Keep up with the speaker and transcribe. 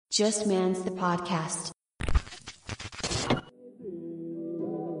Just Man's the podcast.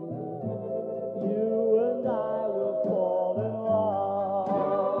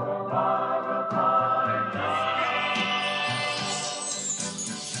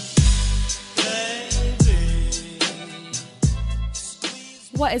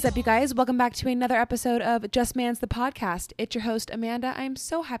 What is up, you guys? Welcome back to another episode of Just Man's the podcast. It's your host, Amanda. I'm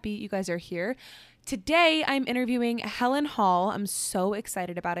so happy you guys are here. Today, I'm interviewing Helen Hall. I'm so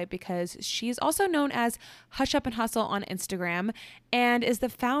excited about it because she's also known as Hush Up and Hustle on Instagram and is the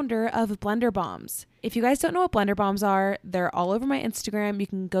founder of Blender Bombs. If you guys don't know what Blender Bombs are, they're all over my Instagram. You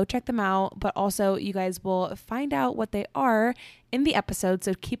can go check them out, but also you guys will find out what they are in the episode,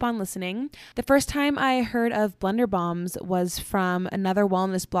 so keep on listening. The first time I heard of Blender Bombs was from another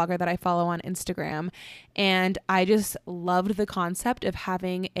wellness blogger that I follow on Instagram, and I just loved the concept of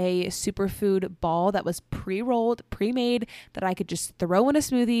having a superfood ball that was pre-rolled, pre-made, that I could just throw in a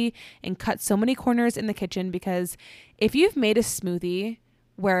smoothie and cut so many corners in the kitchen, because if you've made a smoothie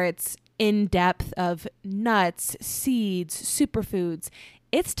where it's in depth of nuts, seeds, superfoods,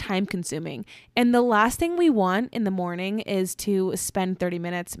 it's time consuming. And the last thing we want in the morning is to spend 30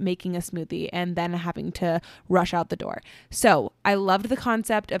 minutes making a smoothie and then having to rush out the door. So I loved the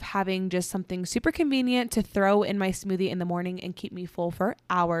concept of having just something super convenient to throw in my smoothie in the morning and keep me full for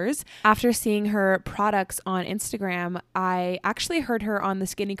hours. After seeing her products on Instagram, I actually heard her on the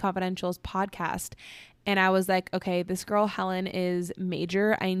Skinny Confidentials podcast. And I was like, okay, this girl, Helen, is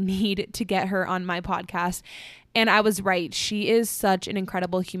major. I need to get her on my podcast. And I was right. She is such an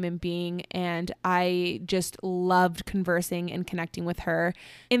incredible human being. And I just loved conversing and connecting with her.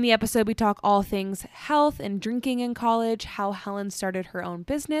 In the episode, we talk all things health and drinking in college, how Helen started her own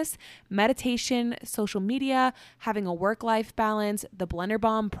business, meditation, social media, having a work-life balance, the Blender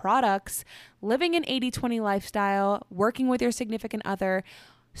Bomb products, living an 80-20 lifestyle, working with your significant other,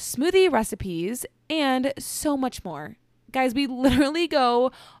 smoothie recipes, and so much more. Guys, we literally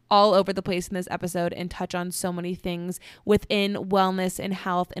go all over the place in this episode and touch on so many things within wellness and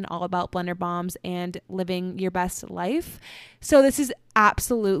health and all about Blender Bombs and living your best life. So this is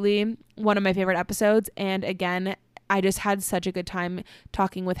absolutely one of my favorite episodes. And again, I just had such a good time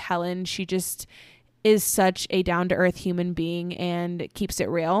talking with Helen. She just is such a down-to-earth human being and keeps it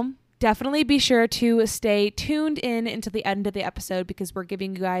real. Definitely be sure to stay tuned in until the end of the episode, because we're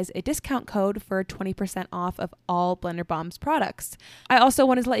giving you guys a discount code for 20% off of all Blender Bombs products. I also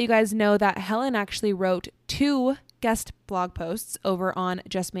wanted to let you guys know that Helen actually wrote 2 guest blog posts over on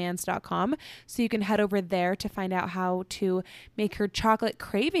justmans.com. So you can head over there to find out how to make her chocolate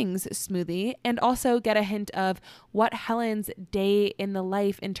cravings smoothie and also get a hint of what Helen's day in the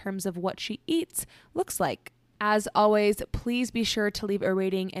life in terms of what she eats looks like. As always, please be sure to leave a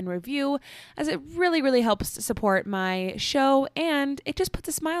rating and review, as it really, really helps support my show and it just puts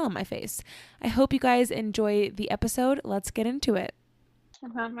a smile on my face. I hope you guys enjoy the episode. Let's get into it.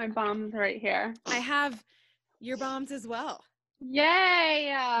 I have my bombs right here. I have your bombs as well.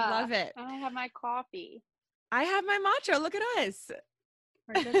 Yay! Love it. And I have my coffee. I have my matcha. Look at us.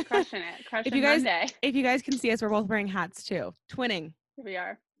 We're just crushing it. Crushing Monday. If you guys can see us, we're both wearing hats too. Twinning. Here we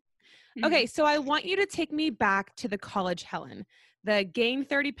are. Okay, so I want you to take me back to the college Helen, the gain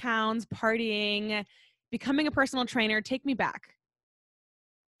 30 pounds, partying, becoming a personal trainer. Take me back.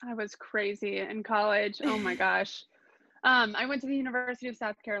 I was crazy in college. Oh my gosh. I went to the University of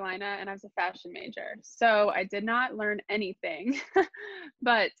South Carolina and I was a fashion major. So I did not learn anything,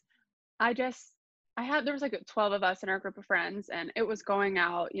 but there was like 12 of us in our group of friends, and it was going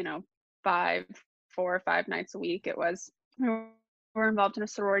out, 4 or 5 nights a week. We were involved in a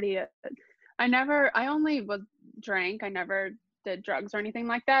sorority. I only drank. I never did drugs or anything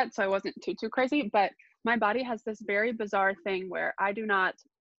like that. So I wasn't too crazy, but my body has this very bizarre thing where I do not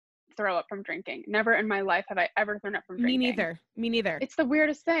throw up from drinking. Never in my life have I ever thrown up from drinking. Me neither. It's the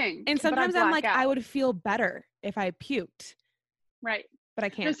weirdest thing. And sometimes I'm like, I would feel better if I puked. Right. But I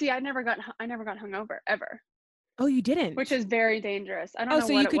can't. No, see, I never got hungover ever. Oh, you didn't? Which is very dangerous. I don't know what it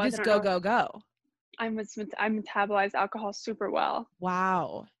was. Oh, so you could just go. I metabolized alcohol super well.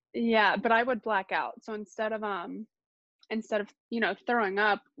 Wow. Yeah, but I would black out. So instead of throwing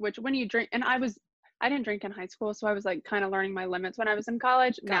up, which when you drink, and I didn't drink in high school, so I was like kind of learning my limits when I was in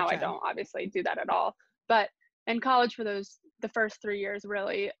college. Gotcha. Now I don't obviously do that at all. But in college for the first 3 years,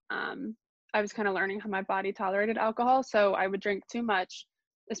 really, I was kind of learning how my body tolerated alcohol. So I would drink too much,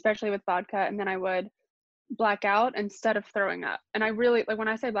 especially with vodka, and then I would black out instead of throwing up. And I really, like, when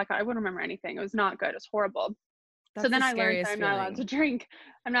I say blackout, I wouldn't remember anything. It was not good. It was horrible. That's so then I learned that I'm not allowed to drink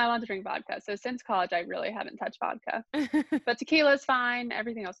vodka. So since college, I really haven't touched vodka. But tequila is fine.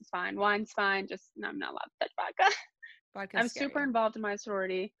 Everything else is fine. Wine's fine. Just I'm not allowed to touch vodka. Vodka's I was scary. super involved in my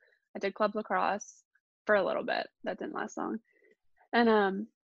sorority. I did club lacrosse for a little bit. That didn't last long. And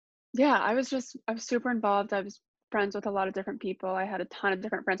yeah, I was super involved. I was friends with a lot of different people. I had a ton of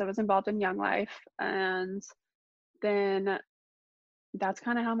different friends. I was involved in Young Life, and then that's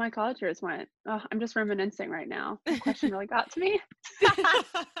kind of how my college years went. Oh, I'm just reminiscing right now. The question really got to me.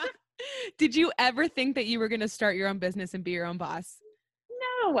 Did you ever think that you were going to start your own business and be your own boss?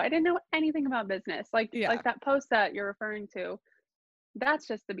 No, I didn't know anything about business. Yeah. Like that post that you're referring to, that's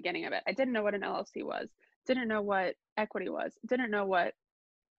just the beginning of it. I didn't know what an LLC was. Didn't know what equity was. Didn't know what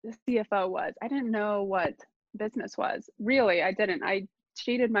the CFO was. I didn't know what business was. Really, I didn't. I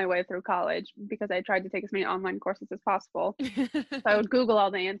cheated my way through college because I tried to take as many online courses as possible. So I would Google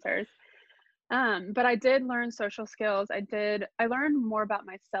all the answers. But I did learn social skills. I learned more about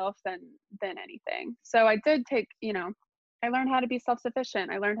myself than anything. So I did take, I learned how to be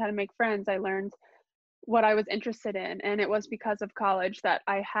self-sufficient. I learned how to make friends. I learned what I was interested in. And it was because of college that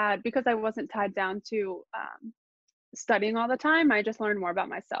because I wasn't tied down to studying all the time, I just learned more about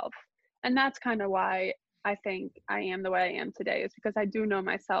myself. And that's kind of why I think I am the way I am today, is because I do know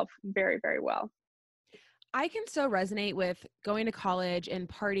myself very, very well. I can so resonate with going to college and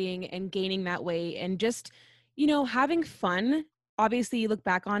partying and gaining that weight and just, having fun. Obviously, you look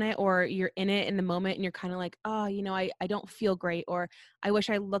back on it or you're in it in the moment and you're kind of like, oh, I don't feel great, or I wish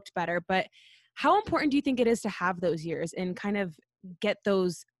I looked better. But how important do you think it is to have those years and kind of get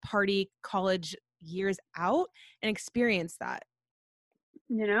those party college years out and experience that?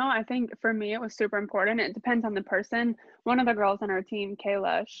 I think for me, it was super important. It depends on the person. One of the girls on our team,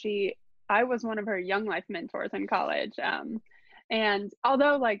 Kayla, I was one of her Young Life mentors in college. And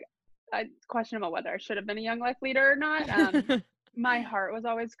although it's questionable whether I should have been a Young Life leader or not, my heart was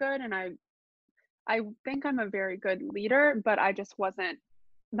always good. And I think I'm a very good leader, but I just wasn't,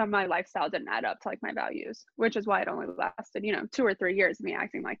 my lifestyle didn't add up to like my values, which is why it only lasted, 2 or 3 years of me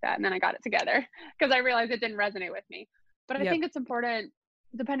acting like that. And then I got it together because I realized it didn't resonate with me. But I Yep. think it's important,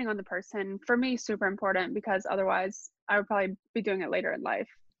 depending on the person. For me, super important, because otherwise I would probably be doing it later in life.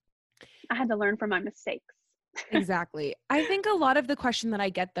 I had to learn from my mistakes. Exactly. I think a lot of the question that I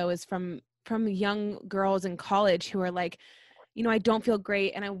get though is from young girls in college who are like, I don't feel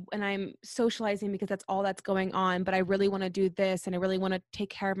great and I'm socializing because that's all that's going on, but I really want to do this and I really want to take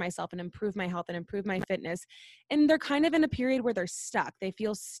care of myself and improve my health and improve my fitness. And they're kind of in a period where they're stuck. They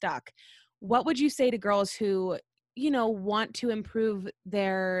feel stuck. What would you say to girls who, want to improve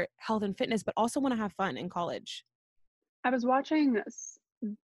their health and fitness, but also want to have fun in college? I was watching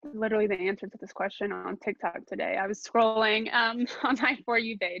literally the answer to this question on TikTok today. I was scrolling on my For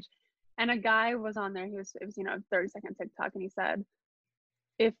You page, and a guy was on there. It was 30-second TikTok, and he said,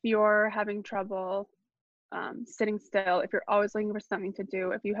 if you're having trouble sitting still, if you're always looking for something to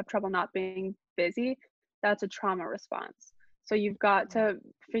do, if you have trouble not being busy, that's a trauma response. So you've got to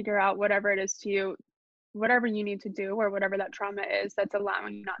figure out whatever it is to you, whatever you need to do, or whatever that trauma is that's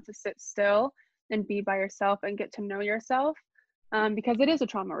allowing you not to sit still and be by yourself and get to know yourself. Because it is a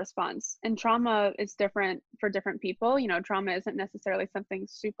trauma response, and trauma is different for different people. Trauma isn't necessarily something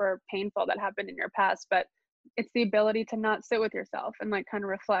super painful that happened in your past, but it's the ability to not sit with yourself and kind of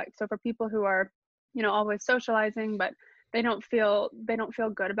reflect. So for people who are, always socializing, but they don't feel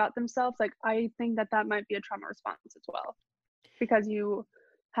good about themselves, I think that might be a trauma response as well, because you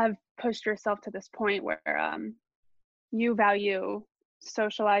have pushed yourself to this point where you value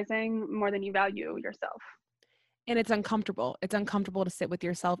socializing more than you value yourself. And it's uncomfortable. It's uncomfortable to sit with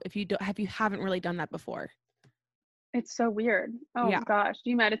yourself if you haven't really done that before. It's so weird. Oh Yeah. gosh.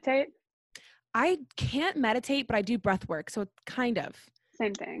 Do you meditate? I can't meditate, but I do breath work. So kind of.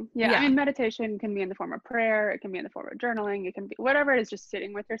 Same thing. Yeah. I mean, meditation can be in the form of prayer. It can be in the form of journaling. It can be whatever it is, just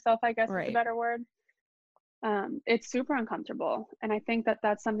sitting with yourself, I guess is a better word. It's super uncomfortable. And I think that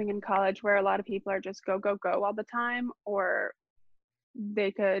that's something in college where a lot of people are just go, go, go all the time, or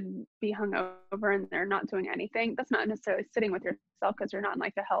they could be hungover and they're not doing anything. That's not necessarily sitting with yourself because you're not in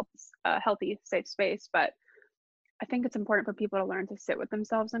like a healthy, safe space. But I think it's important for people to learn to sit with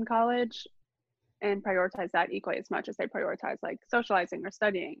themselves in college and prioritize that equally as much as they prioritize like socializing or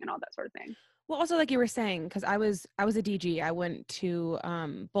studying and all that sort of thing. Well, also like you were saying, because I was a DG. I went to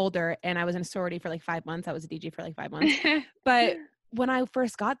Boulder and I was in a sorority for like 5 months. I was a DG for like 5 months. But when I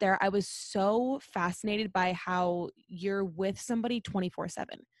first got there, I was so fascinated by how you're with somebody 24/7.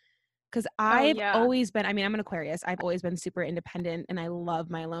 Because I've always been, I'm an Aquarius. I've always been super independent and I love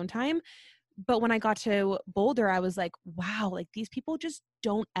my alone time. But when I got to Boulder, I was like, wow, like these people just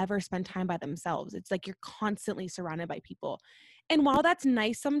don't ever spend time by themselves. It's like you're constantly surrounded by people. And while that's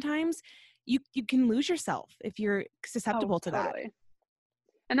nice sometimes, you can lose yourself if you're susceptible to that.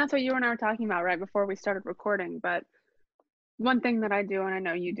 And that's what you and I were talking about right before we started recording. But one thing that I do, and I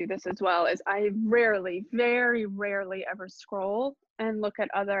know you do this as well, is I rarely, very rarely ever scroll and look at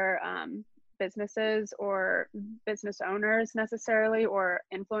other businesses or business owners necessarily, or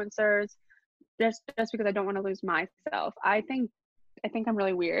influencers, just because I don't want to lose myself. I think I'm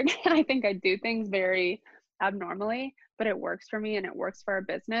really weird and I think I do things very abnormally, but it works for me and it works for our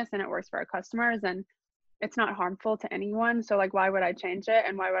business and it works for our customers, and it's not harmful to anyone. So like, why would I change it?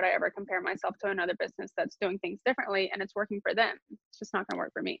 And why would I ever compare myself to another business that's doing things differently and it's working for them? It's just not going to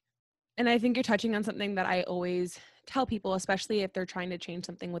work for me. And I think you're touching on something that I always tell people, especially if they're trying to change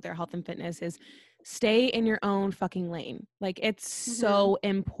something with their health and fitness, is stay in your own fucking lane. Like, it's so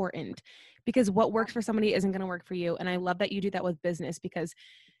important, because what works for somebody isn't going to work for you. And I love that you do that with business, because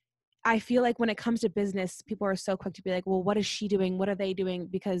I feel like when it comes to business, people are so quick to be like, well, what is she doing? What are they doing?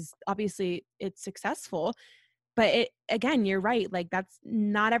 Because obviously it's successful. But again, you're right. Like, that's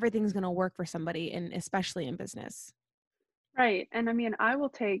not everything's going to work for somebody, and especially in business. Right. And I mean, I will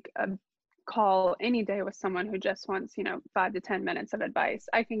take a call any day with someone who just wants, 5 to 10 minutes of advice.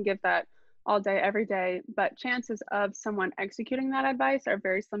 I can give that all day, every day, but chances of someone executing that advice are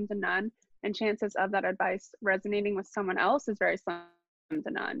very slim to none. And chances of that advice resonating with someone else is very slim to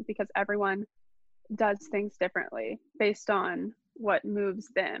none, because everyone does things differently based on what moves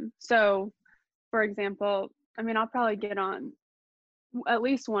them. So, for example, I mean, I'll probably get on at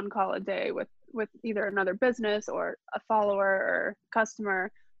least one call a day with either another business or a follower or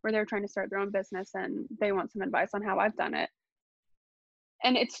customer, where they're trying to start their own business and they want some advice on how I've done it.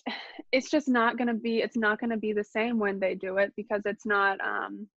 And it's just not going to be the same when they do it, because it's not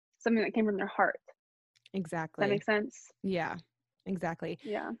something that came from their heart. Exactly. Does that make sense? Yeah, exactly.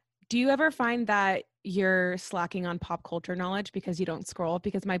 Yeah. Do you ever find that you're slacking on pop culture knowledge because you don't scroll?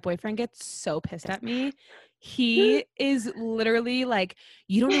 Because my boyfriend gets so pissed at me. He is literally like,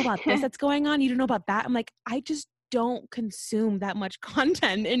 you don't know about this that's going on. You don't know about that. I'm like, I just don't consume that much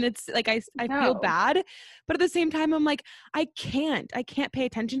content. And it's like, I feel bad, but at the same time, I'm like, I can't pay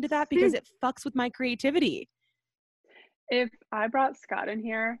attention to that because it fucks with my creativity. If I brought Scott in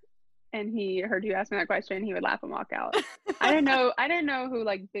here and he heard you ask me that question, he would laugh and walk out. I didn't know who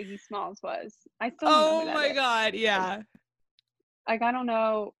like Biggie Smalls was. I still don't know who that is. Oh my God. Yeah. Like, I don't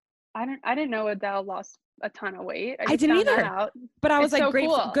know. I didn't know Adele lost a ton of weight. I didn't found either. that out. But I was It's like, so great,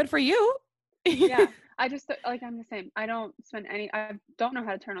 cool. good for you. Yeah. I just like, I'm the same. I don't spend I don't know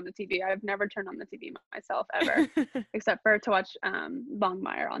how to turn on the TV. I've never turned on the TV myself ever, except for to watch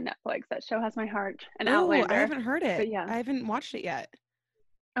Longmire on Netflix. That show has my heart. And Outlander. I haven't heard it. But yeah. I haven't watched it yet.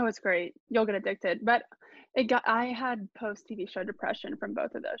 Oh, it's great. You'll get addicted. But I had post TV show depression from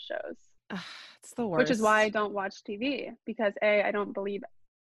both of those shows. It's the worst. Which is why I don't watch TV, because I don't believe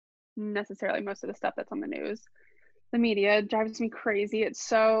necessarily most of the stuff that's on the news. The media drives me crazy. It's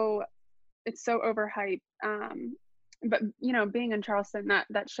so overhyped. But being in Charleston,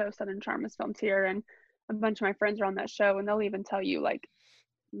 that show Southern Charm is filmed here, and a bunch of my friends are on that show, and they'll even tell you like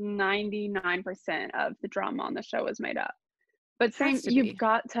 99% of the drama on the show is made up. But you've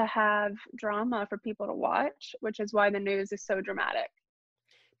got to have drama for people to watch, which is why the news is so dramatic.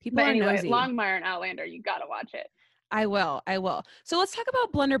 People are nosy. Longmire and Outlander, you got to watch it. I will. So let's talk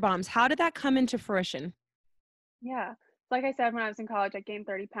about Blender Bombs. How did that come into fruition? Yeah. Like I said, when I was in college, I gained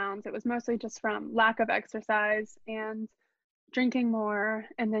 30 pounds. It was mostly just from lack of exercise and drinking more,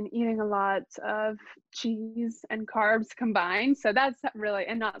 and then eating a lot of cheese and carbs combined. So that's really,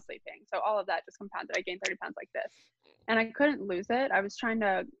 and not sleeping. So all of that just compounded. I gained 30 pounds like this. And I couldn't lose it. I was trying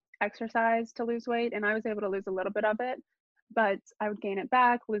to exercise to lose weight, and I was able to lose a little bit of it, but I would gain it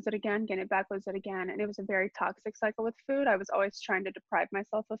back, lose it again, gain it back, lose it again. And it was a very toxic cycle with food. I was always trying to deprive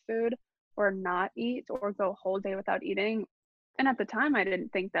myself of food, or not eat, or go a whole day without eating. And at the time, I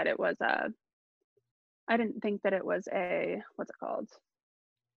didn't think that it was a, what's it called?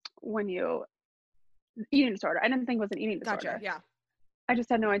 When you, eating disorder. I didn't think it was an eating disorder. Gotcha, yeah. I just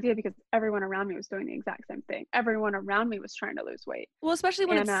had no idea, because everyone around me was doing the exact same thing. Everyone around me was trying to lose weight. Well, especially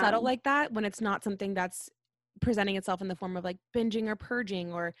when it's subtle like that, when it's not something that's presenting itself in the form of like binging or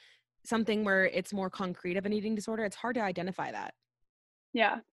purging, or something where it's more concrete of an eating disorder, it's hard to identify that.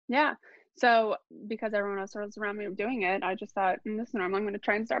 Yeah. Yeah. So because everyone else was around me doing it, I just thought, this is normal. I'm going to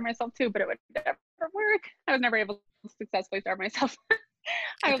try and starve myself too, but it would never work. I was never able to successfully starve myself.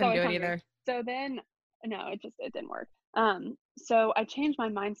 I couldn't do it either. So then, no, it didn't work. So I changed my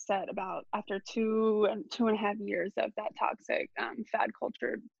mindset about after 2.5 years of that toxic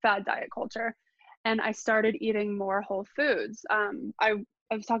fad diet culture. And I started eating more whole foods. I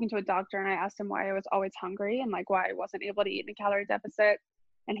was talking to a doctor, and I asked him why I was always hungry, and like why I wasn't able to eat in a calorie deficit.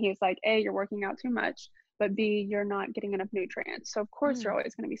 And he was like, A, you're working out too much, but B, you're not getting enough nutrients. So of course you're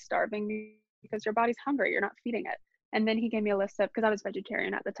always going to be starving, because your body's hungry. You're not feeding it. And then he gave me a list of, because I was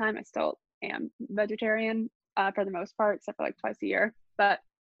vegetarian at the time, I still am vegetarian for the most part, except for like twice a year. But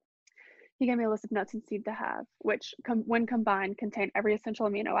he gave me a list of nuts and seeds to have, which when combined contain every essential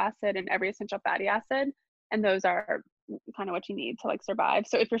amino acid and every essential fatty acid. And those are kind of what you need to like survive.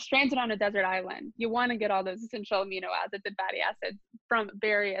 So if you're stranded on a desert island, you want to get all those essential amino acids and fatty acids from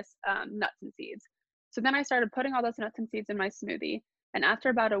various nuts and seeds. So then I started putting all those nuts and seeds in my smoothie. And after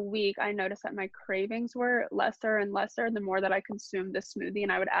about a week, I noticed that my cravings were lesser and lesser the more that I consumed the smoothie,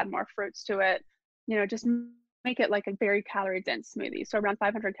 and I would add more fruits to it, just make it like a very calorie dense smoothie. So around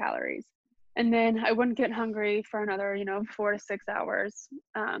 500 calories. And then I wouldn't get hungry for another, 4 to 6 hours.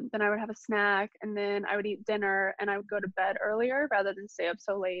 Then I would have a snack, and then I would eat dinner, and I would go to bed earlier rather than stay up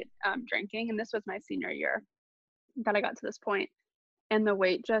so late drinking. And this was my senior year that I got to this point. And the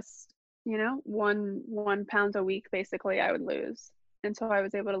weight just, 1 pound a week, basically, I would lose. And so I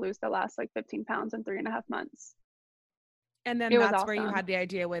was able to lose the last like 15 pounds in 3.5 months. And then that's where you had the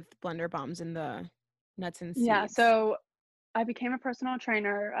idea with Blender Bombs and the nuts and seeds. Yeah. So I became a personal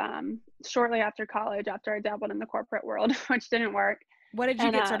trainer shortly after college, after I dabbled in the corporate world, which didn't work. What did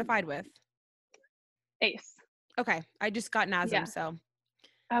you get certified with? ACE. Okay. I just got NASM, Yeah. so.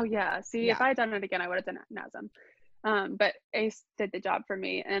 Oh, yeah. See, if I had done it again, I would have done NASM. But ACE did the job for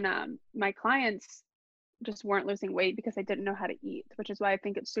me. And my clients just weren't losing weight because they didn't know how to eat, which is why I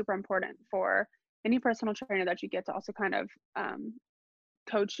think it's super important for any personal trainer that you get to also kind of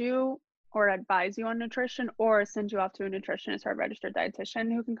coach you or advise you on nutrition, or send you off to a nutritionist or a registered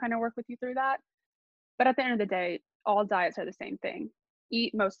dietitian who can kind of work with you through that. But at the end of the day, all diets are the same thing.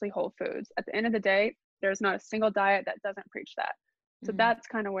 Eat mostly whole foods. At the end of the day, there's not a single diet that doesn't preach that. So that's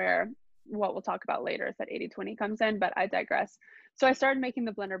kind of where what we'll talk about later is that 80-20 comes in, but I digress. So I started making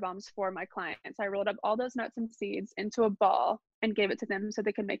the Blender Bombs for my clients. I rolled up all those nuts and seeds into a ball and gave it to them so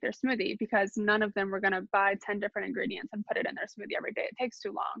they could make their smoothie, because none of them were going to buy 10 different ingredients and put it in their smoothie every day. It takes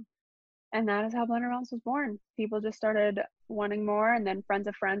too long. And that is how Blender Bombs was born. People just started wanting more, and then friends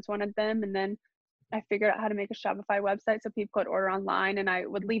of friends wanted them. And then I figured out how to make a Shopify website so people could order online, and I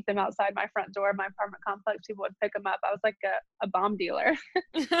would leave them outside my front door of my apartment complex. People would pick them up. I was like a bomb dealer.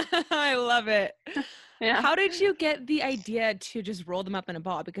 I love it. Yeah. How did you get the idea to just roll them up in a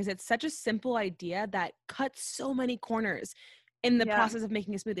ball? Because it's such a simple idea that cuts so many corners in the process of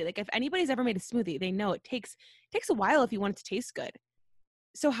making a smoothie. Like if anybody's ever made a smoothie, they know it takes a while if you want it to taste good.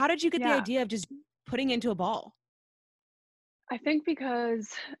 So how did you get the idea of just putting it into a ball? I think because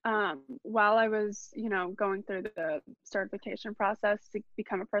while I was, going through the certification process to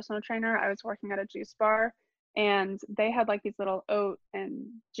become a personal trainer, I was working at a juice bar, and they had like these little oat and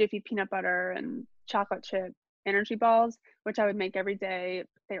Jiffy peanut butter and chocolate chip energy balls, which I would make every day.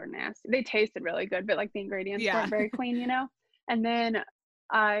 They were nasty. They tasted really good, but like the ingredients weren't very clean, And then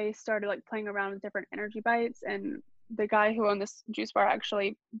I started like playing around with different energy bites, and the guy who owned this juice bar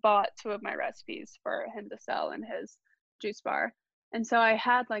actually bought 2 of my recipes for him to sell in his juice bar. And so I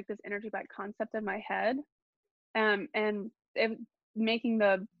had like this energy bite concept in my head, and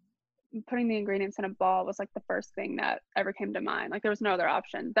putting the ingredients in a ball was like the first thing that ever came to mind. Like there was no other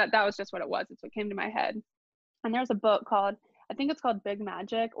option. That was just what it was. It's what came to my head. And there's a book called, I think it's called Big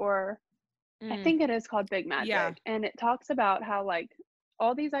Magic, or I think it is called Big Magic. And it talks about how like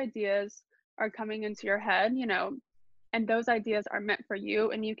all these ideas are coming into your head, and those ideas are meant for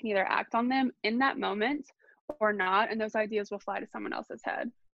you, and you can either act on them in that moment or not, and those ideas will fly to someone else's head.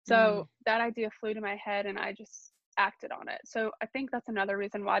 So that idea flew to my head, and I just acted on it. So I think that's another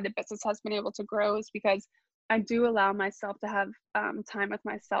reason why the business has been able to grow, is because I do allow myself to have time with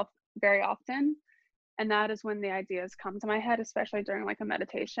myself very often, and that is when the ideas come to my head, especially during like a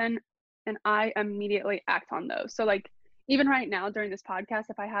meditation, and I immediately act on those. So like even right now during this podcast,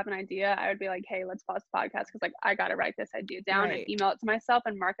 if I have an idea, I would be like, hey, let's pause the podcast, because like I got to write this idea down and email it to myself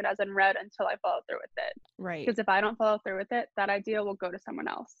and mark it as unread until I follow through with it. Right. Because if I don't follow through with it, that idea will go to someone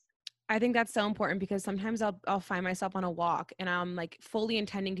else. I think that's so important, because sometimes I'll find myself on a walk and I'm like fully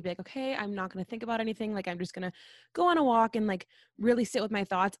intending to be like, okay, I'm not going to think about anything. Like I'm just going to go on a walk and like really sit with my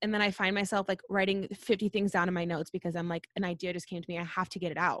thoughts. And then I find myself like writing 50 things down in my notes, because I'm like, an idea just came to me. I have to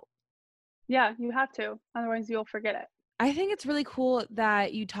get it out. Yeah, you have to. Otherwise you'll forget it. I think it's really cool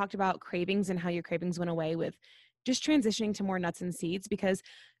that you talked about cravings and how your cravings went away with just transitioning to more nuts and seeds, because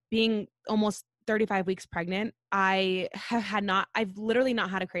being almost 35 weeks pregnant, I've literally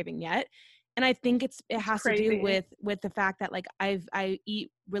not had a craving yet. And I think it has to do with the fact that like I eat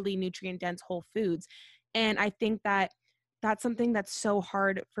really nutrient dense whole foods. And I think that that's something that's so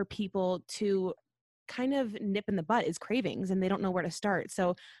hard for people to kind of nip in the butt, is cravings, and they don't know where to start.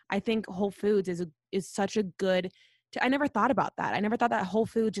 So I think whole foods is such a good, I never thought about that. I never thought that whole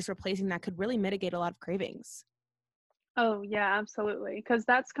food just replacing that could really mitigate a lot of cravings. Oh, yeah, absolutely. Because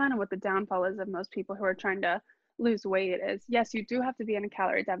that's kind of what the downfall is of most people who are trying to lose weight is, yes, you do have to be in a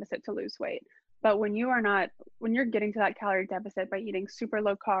calorie deficit to lose weight. But when you're getting to that calorie deficit by eating super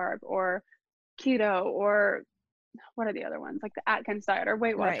low carb or keto or what are the other ones, like the Atkins diet or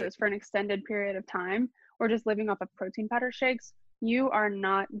Weight Right. Watchers for an extended period of time, or just living off of protein powder shakes, you are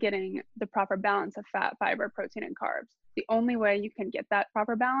not getting the proper balance of fat, fiber, protein, and carbs. The only way you can get that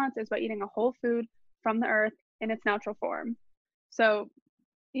proper balance is by eating a whole food from the earth in its natural form. So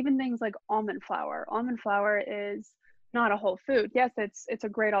even things like almond flour. Almond flour is not a whole food. Yes, it's a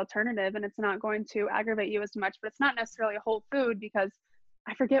great alternative and it's not going to aggravate you as much, but it's not necessarily a whole food because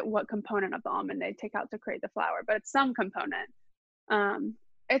I forget what component of the almond they take out to create the flour, but it's some component.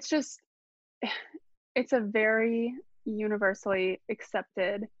 It's just it's a very universally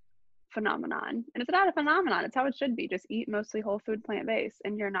accepted phenomenon. And it's not a phenomenon, it's how it should be. Just eat mostly whole food plant based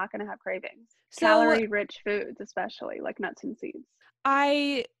and you're not going to have cravings. So Calorie rich foods, especially like nuts and seeds.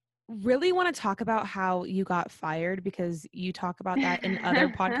 I really want to talk about how you got fired because you talk about that in other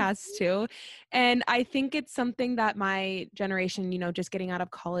podcasts too. And I think it's something that my generation, just getting out of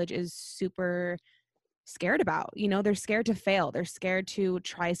college is super scared about. They're scared to fail. They're scared to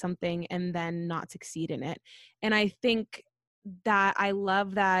try something and then not succeed in it. And I think that I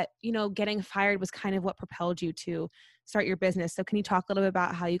love that, getting fired was kind of what propelled you to start your business. So can you talk a little bit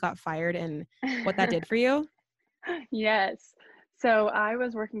about how you got fired and what that did for you? Yes. So I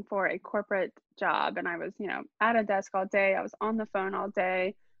was working for a corporate job and I was, at a desk all day. I was on the phone all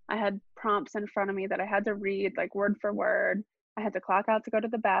day. I had prompts in front of me that I had to read like word for word. I had to clock out to go to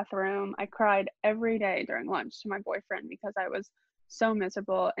the bathroom. I cried every day during lunch to my boyfriend because I was so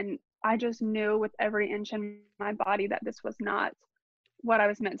miserable. And I just knew with every inch in my body that this was not what I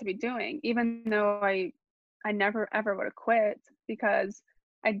was meant to be doing, even though I never ever would have quit because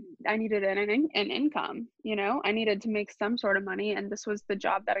I needed an income, I needed to make some sort of money, and this was the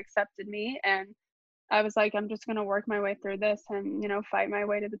job that accepted me. And I was like, I'm just gonna work my way through this and fight my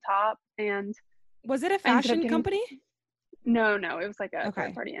way to the top. And Was it a I ended up fashion getting company? no, it was like a third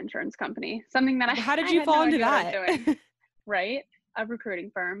Okay. party insurance company, something that How did I you had no fall into idea what I was that? doing. Right, a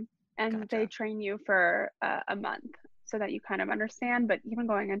recruiting firm, and they Gotcha. train you for a month so that you kind of understand. But even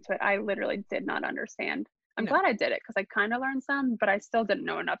going into it, I literally did not understand. I'm No. glad I did it because I kind of learned some, but I still didn't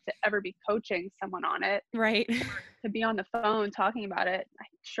know enough to ever be coaching someone on it Right. or to be on the phone talking about it. I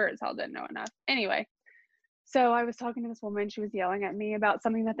sure as hell didn't know enough. Anyway, so I was talking to this woman. She was yelling at me about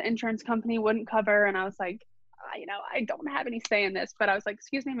something that the insurance company wouldn't cover. And I was like, I don't have any say in this. But I was like,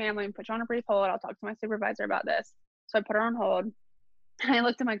 excuse me, ma'am, let me put you on a brief hold. I'll talk to my supervisor about this. So I put her on hold. And I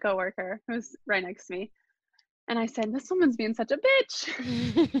looked at my coworker who was right next to me. And I said, this woman's being such a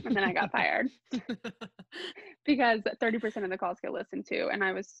bitch. And then I got fired because 30% of the calls get listened to. And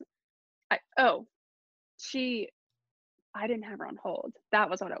oh, she I didn't have her on hold. That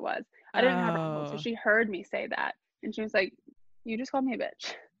was what it was. I didn't have her on hold. So Oh. she heard me say that. And she was like, you just called me a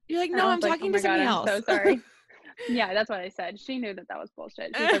bitch. You're like, And no, I was I'm like, oh talking to my God, somebody I'm else. so sorry. Yeah, that's what I said. She knew that that was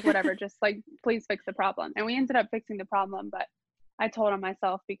bullshit. She was like, whatever, just like, please fix the problem. And we ended up fixing the problem, but I told on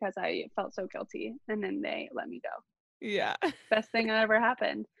myself because I felt so guilty. And then they let me go. Yeah. Best thing that ever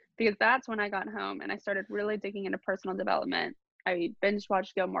happened because that's when I got home and I started really digging into personal development. I binge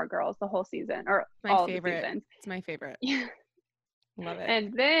watched Gilmore Girls the whole season or My all of the favorite. seasons. It's my favorite. Yeah. Love it.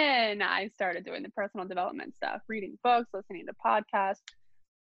 And then I started doing the personal development stuff, reading books, listening to podcasts,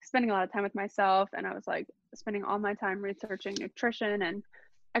 spending a lot of time with myself. And I was like spending all my time researching nutrition and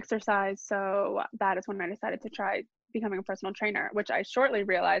exercise. So that is when I decided to try becoming a personal trainer, which I shortly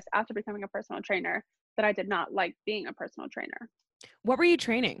realized after becoming a personal trainer that I did not like being a personal trainer. What were you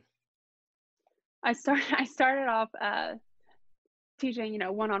training? I started off teaching,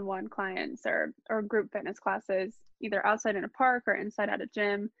 one-on-one clients or group fitness classes, either outside in a park or inside at a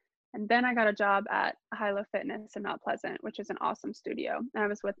gym. And then I got a job at High Low Fitness in Mount Pleasant, which is an awesome studio. And I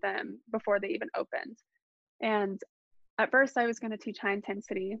was with them before they even opened. And at first I was going to teach high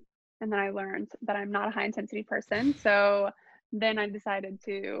intensity. And then I learned that I'm not a high intensity person. So then I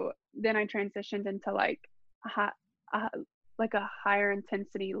transitioned into like a higher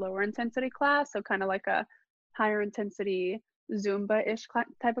intensity, lower intensity class. So kind of like a higher intensity Zumba-ish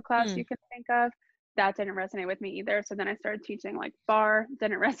type of class Hmm. you can think of. That didn't resonate with me either. So then I started teaching like bar,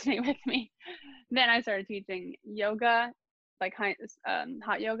 didn't resonate with me. Then I started teaching yoga, like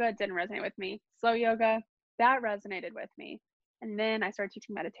hot yoga, didn't resonate with me. Slow yoga, that resonated with me. And then I started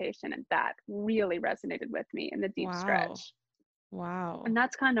teaching meditation, and that really resonated with me in the deep Wow. stretch. Wow. And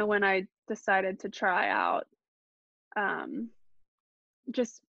that's kind of when I decided to try out um,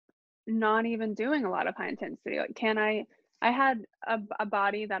 just not even doing a lot of high intensity. Like, can I I had a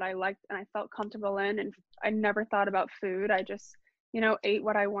body that I liked and I felt comfortable in, and I never thought about food. I just, ate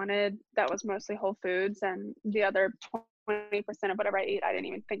what I wanted. That was mostly whole foods, and the other 20% of whatever I ate, I didn't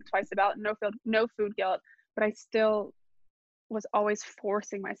even think twice about. No food guilt, but I still was always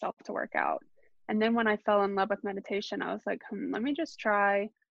forcing myself to work out. And then when I fell in love with meditation, I was like, let me just try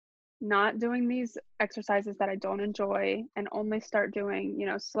not doing these exercises that I don't enjoy and only start doing,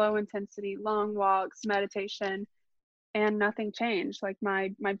 slow intensity, long walks, meditation, and nothing changed. Like my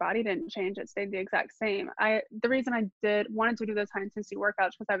body didn't change. It stayed the exact same. The reason I wanted to do those high intensity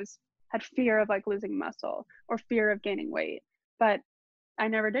workouts was had fear of like losing muscle or fear of gaining weight, but I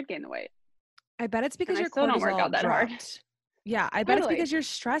never did gain the weight. I bet it's because And I your still don't work cortisol out that hard. dropped. Yeah, I bet it's Totally. because your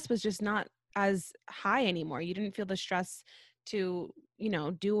stress was just not as high anymore. You didn't feel the stress to,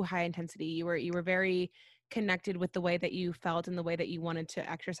 do high intensity. You were very connected with the way that you felt and the way that you wanted to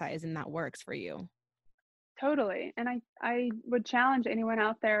exercise, and that works for you. Totally. And I would challenge anyone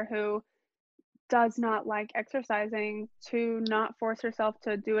out there who does not like exercising to not force yourself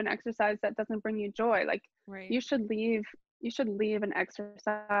to do an exercise that doesn't bring you joy. Like Right. you should leave an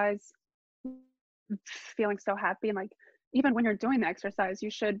exercise feeling so happy, and like even when you're doing the exercise, you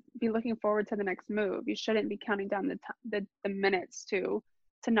should be looking forward to the next move. You shouldn't be counting down the minutes to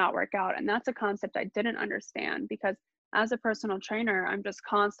not work out. And that's a concept I didn't understand, because as a personal trainer, I'm just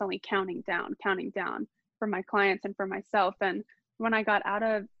constantly counting down for my clients and for myself. And when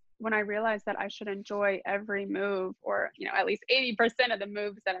I realized that I should enjoy every move, or at least 80% of the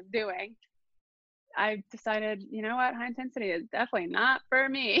moves that I'm doing, I decided, what, high intensity is definitely not for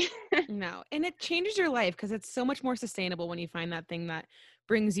me. No, and it changes your life because it's so much more sustainable when you find that thing that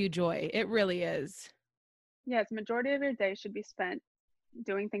brings you joy. It really is. Yes, majority of your day should be spent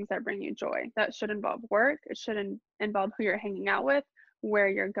doing things that bring you joy. That should involve work. It should involve who you're hanging out with, where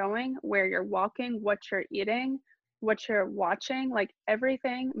you're going, where you're walking, what you're eating, what you're watching, like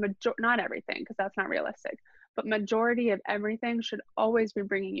everything, not everything, because that's not realistic, but majority of everything should always be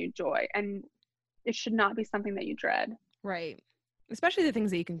bringing you joy. And it should not be something that you dread. Right. Especially the things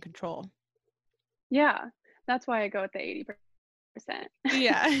that you can control. Yeah. That's why I go with the 80%.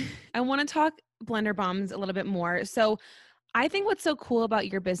 Yeah. I want to talk Blender Bombs a little bit more. So I think what's so cool about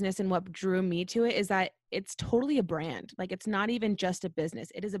your business and what drew me to it is that it's totally a brand. Like it's not even just a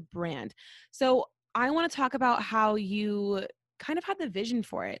business, it is a brand. So I want to talk about how you kind of had the vision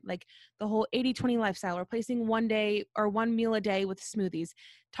for it, like the whole 80-20 lifestyle, replacing one day or one meal a day with smoothies.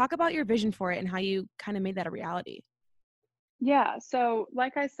 Talk about your vision for it and how you kind of made that a reality. Yeah. So,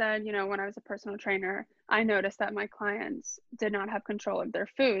 like I said, when I was a personal trainer, I noticed that my clients did not have control of their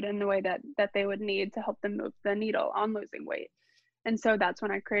food in the way that they would need to help them move the needle on losing weight. And so that's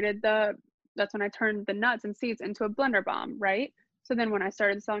when I turned the nuts and seeds into a blender bomb, right? So then when I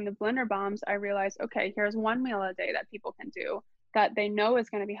started selling the blender bombs, I realized, okay, here's one meal a day that people can do that they know is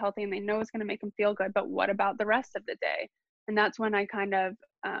going to be healthy and they know is going to make them feel good. But what about the rest of the day? And that's when I kind of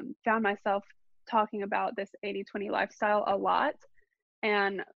found myself talking about this 80-20 lifestyle a lot.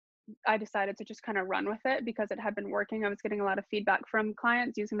 And I decided to just kind of run with it because it had been working. I was getting a lot of feedback from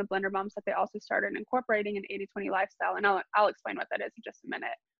clients using the blender bombs that they also started incorporating an 80-20 lifestyle. And I'll explain what that is in just a minute.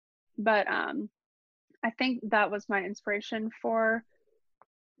 But I think that was my inspiration for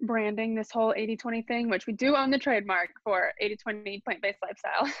branding this whole 80-20 thing, which we do own the trademark for 80-20 plant-based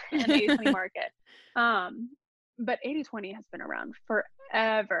lifestyle and 80-20 market. But 80-20 has been around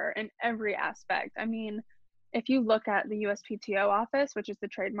forever in every aspect. I mean, if you look at the USPTO office, which is the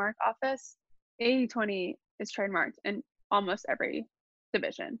trademark office, 80-20 is trademarked in almost every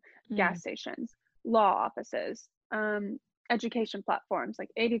division, gas stations, law offices, education platforms. Like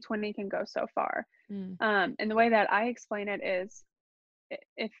 80-20 can go so far. And the way that I explain it is,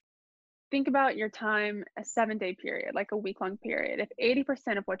 if think about your time, a 7-day period, like a week-long period, if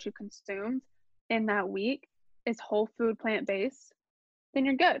 80% of what you consumed in that week is whole food plant-based, then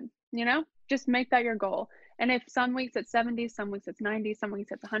you're good. Just make that your goal. And if some weeks it's 70, some weeks it's 90, some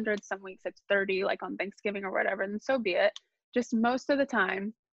weeks it's 100, some weeks it's 30, like on Thanksgiving or whatever, then so be it. Just most of the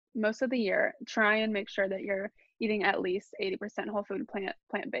time, most of the year, try and make sure that you're eating at least 80% whole food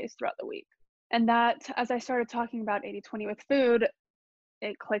plant-based throughout the week. And that, as I started talking about 80-20 with food,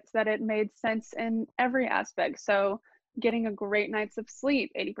 it clicked that it made sense in every aspect. So getting a great night's of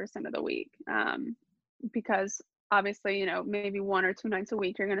sleep 80% of the week, because obviously, maybe 1 or 2 nights a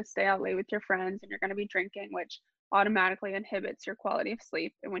week, you're going to stay out late with your friends and you're going to be drinking, which automatically inhibits your quality of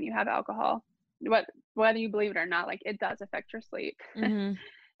sleep. And when you have alcohol, whether you believe it or not, like it does affect your sleep.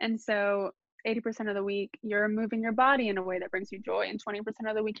 And so 80% of the week, you're moving your body in a way that brings you joy. And 20%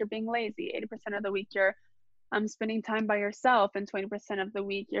 of the week, you're being lazy. 80% of the week, you're spending time by yourself. And 20% of the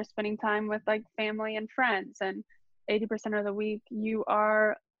week, you're spending time with like family and friends. And 80% of the week you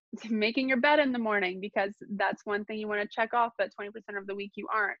are making your bed in the morning, because that's one thing you want to check off, but 20% of the week you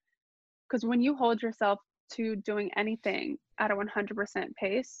aren't. Because when you hold yourself to doing anything at a 100%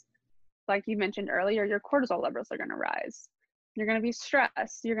 pace, like you mentioned earlier, your cortisol levels are going to rise. You're going to be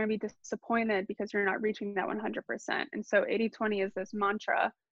stressed. You're going to be disappointed because you're not reaching that 100%. And so 80/20 is this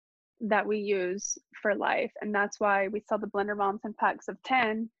mantra that we use for life. And that's why we sell the Blender Bombs in packs of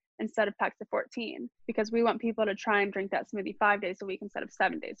 10 instead of packs of 14, because we want people to try and drink that smoothie 5 days a week instead of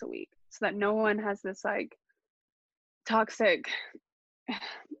 7 days a week, so that no one has this like toxic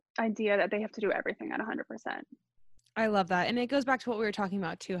idea that they have to do everything at 100%. I love that. And it goes back to what we were talking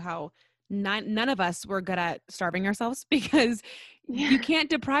about too, how none of us were good at starving ourselves because you can't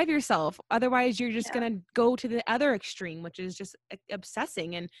deprive yourself. Otherwise, you're just going to go to the other extreme, which is just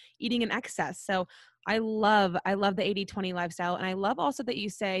obsessing and eating in excess. So I love the 80/20 lifestyle. And I love also that you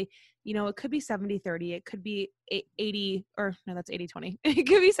say, you know, it could be 70/30. It could be 80, or no, that's 80/20. It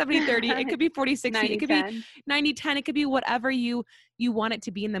could be 70/30. It could be 40/60. It could be 90/10. It could be whatever you want it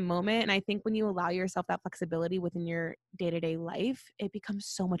to be in the moment. And I think when you allow yourself that flexibility within your day-to-day life, it becomes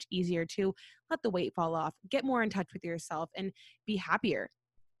so much easier to let the weight fall off, get more in touch with yourself, and be happier.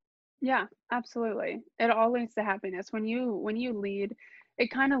 Yeah, absolutely. It all leads to happiness. When you lead,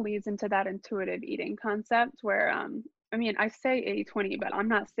 it kind of leads into that intuitive eating concept where I mean, I say 80/20, but I'm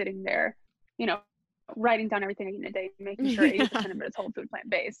not sitting there, you know, writing down everything I eat in a day, making sure 80% of it is whole food plant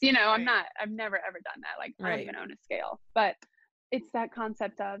based. You know, I've never ever done that. Like I don't even own a scale. But it's that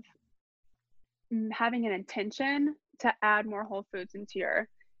concept of having an intention to add more whole foods into your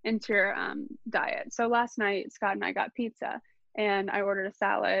diet. So last night, Scott and I got pizza, and I ordered a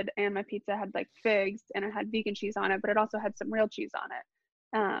salad, and my pizza had like figs and it had vegan cheese on it, but it also had some real cheese on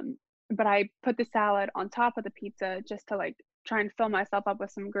it. But I put the salad on top of the pizza just to like try and fill myself up with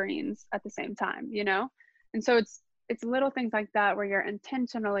some greens at the same time, you know? And so it's little things like that where you're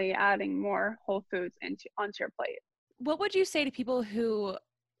intentionally adding more whole foods onto your plate. What would you say to people who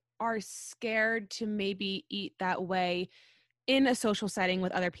are scared to maybe eat that way in a social setting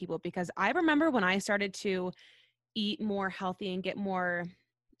with other people? Because I remember when I started to eat more healthy and get more,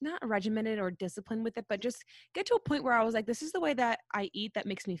 not regimented or disciplined with it, but just get to a point where I was like, this is the way that I eat that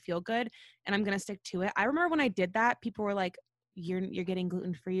makes me feel good, and I'm going to stick to it. I remember when I did that, people were like, you're getting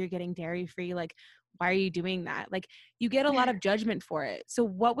gluten-free, you're getting dairy-free. Like, why are you doing that? Like, you get a lot of judgment for it. So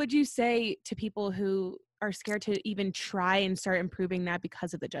what would you say to people who are scared to even try and start improving that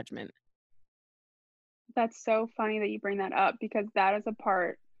because of the judgment? That's so funny that you bring that up, because that is a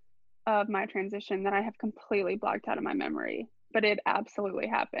part of my transition that I have completely blocked out of my memory, but it absolutely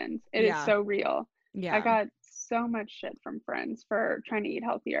happened. It is so real. I Yeah. got so much shit from friends for trying to eat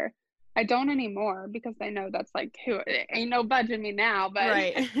healthier. I don't anymore because they know that's like, who ain't no budging me now, but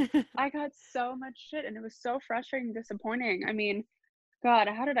Right. I got so much shit and it was so frustrating and disappointing. I mean, God,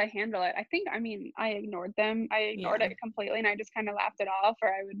 how did I handle it? I mean, I ignored them. I ignored Yeah. it completely, and I just kind of laughed it off, or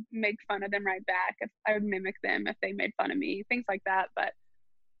I would make fun of them right back if I would mimic them if they made fun of me, things like that. But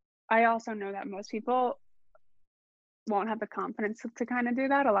I also know that most people won't have the confidence to kind of do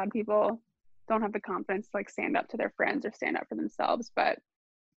that. A lot of people don't have the confidence to like stand up to their friends or stand up for themselves. But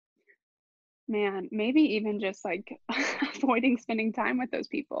man, maybe even just like avoiding spending time with those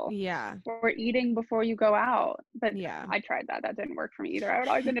people, Yeah. or eating before you go out. But Yeah. I tried that. That didn't work for me either. I would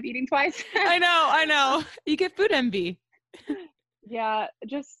always end up eating twice. I know. You get food envy. Yeah,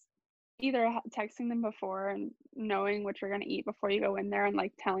 just either texting them before and knowing what you're going to eat before you go in there, and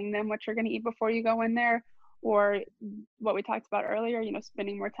like telling them what you're going to eat before you go in there, or what we talked about earlier, you know,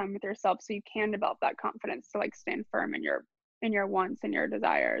 spending more time with yourself so you can develop that confidence to like stand firm in your wants and your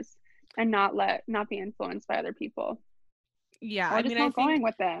desires, and not be influenced by other people, Yeah. or I just mean, I not think going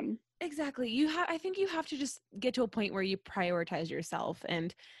with them. exactly. I think you have to just get to a point where you prioritize yourself.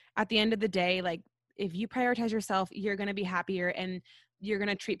 And at the end of the day, like, if you prioritize yourself, you're going to be happier and you're going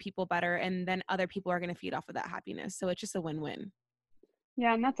to treat people better. And then other people are going to feed off of that happiness. So it's just a win-win.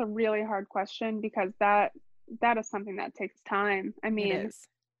 Yeah, and that's a really hard question, because that is something that takes time. I It mean, is.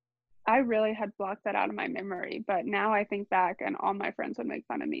 I really had blocked that out of my memory, but now I think back and all my friends would make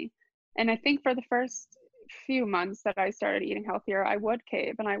fun of me. And I think for the first few months that I started eating healthier, I would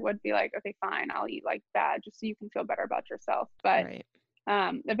cave and I would be like, okay, fine, I'll eat like bad just so you can feel better about yourself. But Right.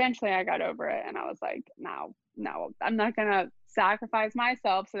 eventually I got over it and I was like, no, I'm not going to sacrifice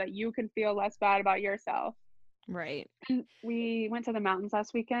myself so that you can feel less bad about yourself. Right. And we went to the mountains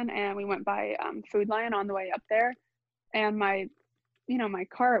last weekend, and we went by Food Lion on the way up there. And my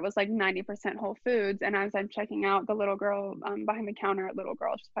cart was like 90% Whole Foods. And as I'm checking out, the little girl behind the counter, little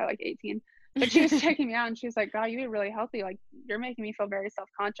girl, she's probably like 18, but she was checking me out and she was like, God, you eat really healthy. Like, you're making me feel very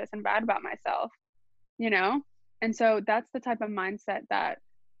self-conscious and bad about myself, you know? And so that's the type of mindset that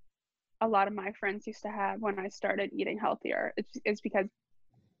a lot of my friends used to have when I started eating healthier. It's because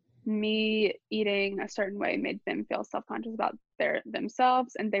me eating a certain way made them feel self-conscious about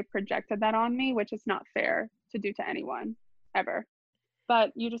themselves, and they projected that on me, which is not fair to do to anyone ever.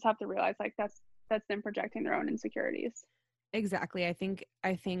 But you just have to realize like that's them projecting their own insecurities. Exactly. I think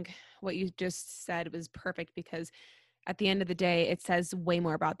what you just said was perfect, because at the end of the day, it says way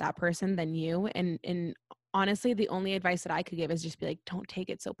more about that person than you. And honestly, the only advice that I could give is just be like, don't take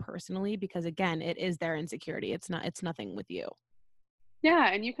it so personally, because again, it is their insecurity. It's nothing with you.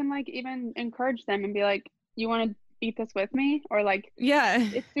 Yeah, and you can like even encourage them and be like, you want to eat this with me? Or like, Yeah.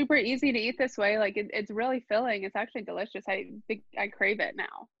 it's super easy to eat this way. Like it's really filling. It's actually delicious. I think I crave it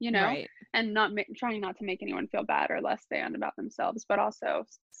now, Right. and not trying not to make anyone feel bad or less than about themselves, but also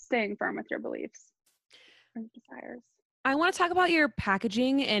staying firm with your beliefs or desires. I want to talk about your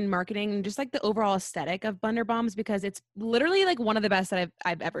packaging and marketing and just like the overall aesthetic of Blender Bombs, because it's literally like one of the best that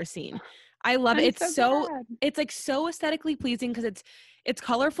I've ever seen. I love it. I'm so glad. It's like so aesthetically pleasing because it's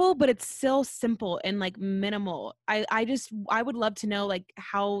colorful, but it's still simple and like minimal. I would love to know like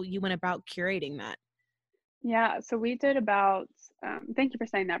how you went about curating that. Yeah, so we did about, thank you for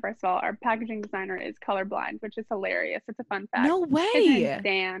saying that. First of all, our packaging designer is colorblind, which is hilarious. It's a fun fact. No His name's way.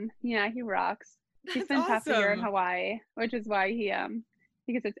 Dan. Yeah, he rocks. He That's spends half the year in awesome. Hawaii, which is why he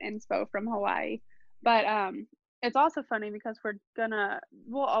gets his inspo from Hawaii. But it's also funny because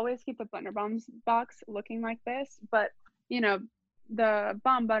we'll always keep the Blender Bombs box looking like this, but you know, the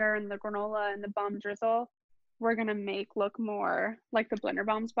bomb butter and the granola and the bomb drizzle, we're gonna make look more like the Blender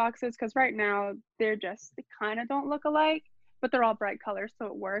Bombs boxes, because right now they kind of don't look alike, but they're all bright colors, so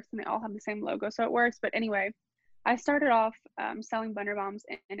it works, and they all have the same logo, so it works. But anyway, I started off selling Blender Bombs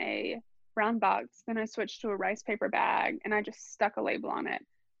in a brown box. Then I switched to a rice paper bag, and I just stuck a label on it.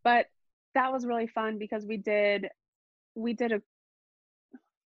 But that was really fun because we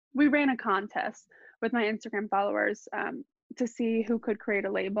ran a contest with my Instagram followers to see who could create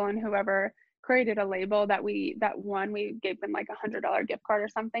a label, and whoever created a label that won, we gave them like $100 gift card or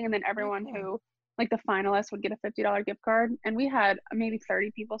something, and then everyone who like the finalists would get a $50 gift card, and we had maybe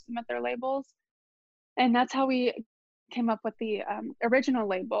 30 people submit their labels, and that's how we came up with the original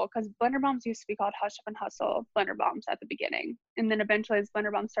label, because Blender Bombs used to be called Hush Up and Hustle Blender Bombs at the beginning, and then eventually as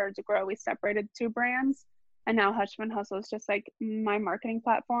Blender Bombs started to grow, we separated two brands, and now Hush Up and Hustle is just like my marketing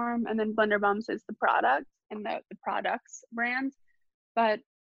platform, and then Blender Bombs is the product and the products brand. But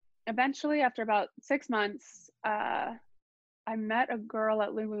eventually, after about 6 months, I met a girl at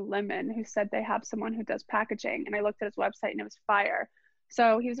Lululemon who said they have someone who does packaging, and I looked at his website and it was fire.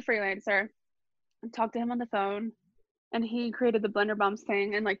 So he was a freelancer. I talked to him on the phone, and he created the Blender Bombs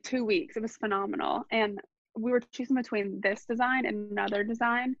thing in like 2 weeks. It was phenomenal. And we were choosing between this design and another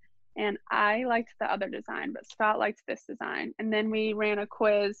design. And I liked the other design, but Scott liked this design. And then we ran a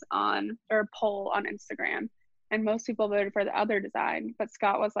poll on Instagram. And most people voted for the other design, but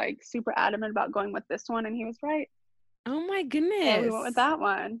Scott was like super adamant about going with this one, and he was right. Oh my So we went with goodness. that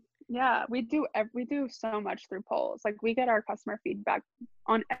one. Yeah, we do so much through polls. Like we get our customer feedback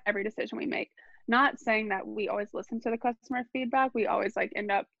on every decision we make. Not saying that we always listen to the customer feedback. We always like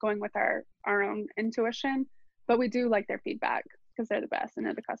end up going with our own intuition, but we do like their feedback because they're the best and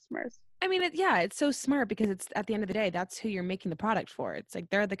they're the customers. I mean, it's so smart, because it's at the end of the day, that's who you're making the product for. It's like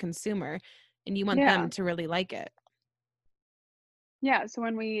they're the consumer and you want Yeah. them to really like it. Yeah, so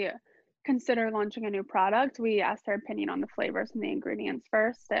when we consider launching a new product, we ask their opinion on the flavors and the ingredients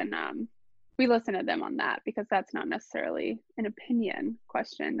first, and we listen to them on that, because that's not necessarily an opinion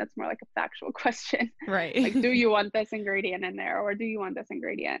question. That's more like a factual question. Right. Like, do you want this ingredient in there, or do you want this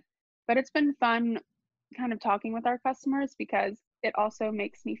ingredient? But it's been fun kind of talking with our customers, because it also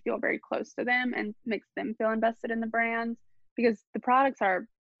makes me feel very close to them and makes them feel invested in the brands, because the products are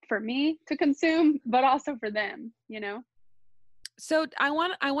for me to consume, but also for them, So I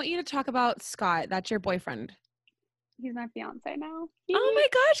want you to talk about Scott. That's your boyfriend. He's my fiance now. Oh my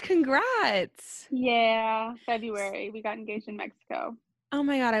gosh, congrats. Yeah, February. We got engaged in Mexico. Oh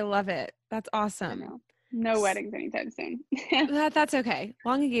my God, I love it. That's I awesome. know. No weddings anytime soon. That's okay.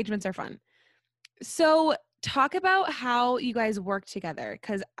 Long engagements are fun. So talk about how you guys work together,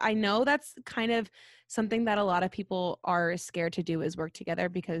 because I know that's kind of something that a lot of people are scared to do, is work together,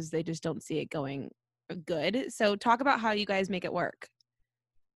 because they just don't see it going good. So talk about how you guys make it work.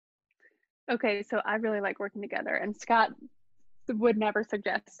 Okay, so I really like working together, and Scott would never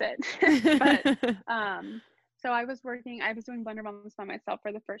suggest it. But so I was doing Blender Bombs by myself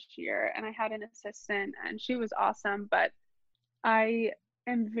for the first year, and I had an assistant, and she was awesome, but I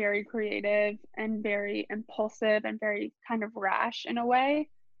am very creative and very impulsive and very kind of rash in a way.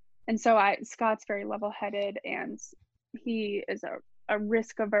 And so Scott's very level-headed, and he is a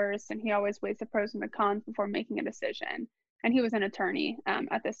risk averse, and he always weighs the pros and the cons before making a decision. And he was an attorney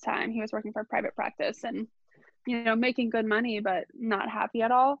at this time. He was working for a private practice and, making good money, but not happy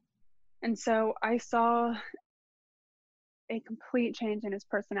at all. And so I saw a complete change in his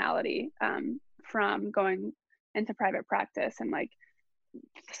personality from going into private practice, and like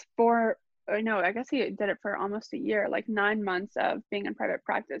I guess he did it for almost a year. Like 9 months of being in private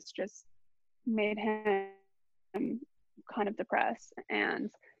practice just made him kind of depressed,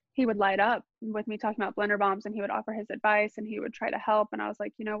 and he would light up with me talking about blender bombs, and he would offer his advice, and he would try to help. And I was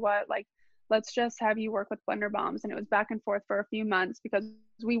like, you know what, like, let's just have you work with blender bombs. And it was back and forth for a few months because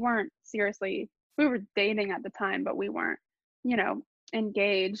we were dating at the time, but we weren't,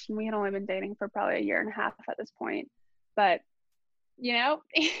 engaged, and we had only been dating for probably a year and a half at this point. But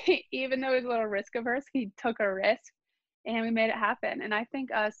even though he was a little risk averse, he took a risk and we made it happen. And I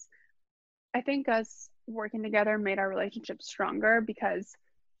think us working together made our relationship stronger, because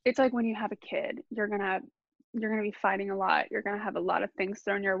it's like when you have a kid, you're gonna be fighting a lot. You're gonna have a lot of things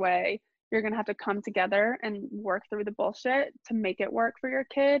thrown your way. You're gonna have to come together and work through the bullshit to make it work for your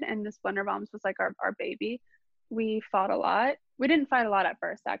kid. And this blender bombs was like our baby. We fought a lot. We didn't fight a lot at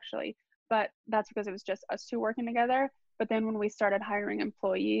first, actually, but that's because it was just us two working together. But then when we started hiring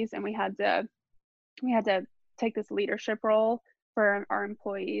employees, and we had to take this leadership role for our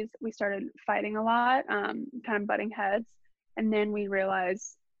employees, we started fighting a lot, kind of butting heads. And then we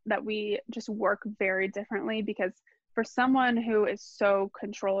realized that we just work very differently, because for someone who is so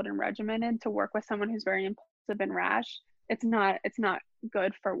controlled and regimented to work with someone who's very impulsive and rash, it's not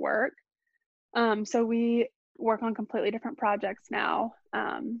good for work. So we work on completely different projects now.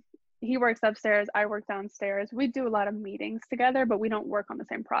 He works upstairs, I work downstairs. We do a lot of meetings together, but we don't work on the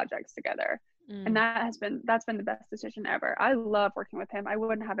same projects together. And that's been the best decision ever. I love working with him. I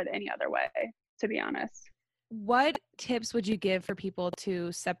wouldn't have it any other way, to be honest. What tips would you give for people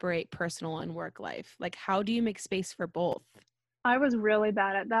to separate personal and work life? Like, how do you make space for both? I was really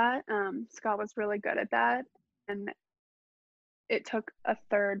bad at that. Scott was really good at that. And it took a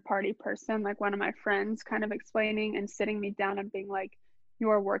third party person, like one of my friends, kind of explaining and sitting me down and being like, you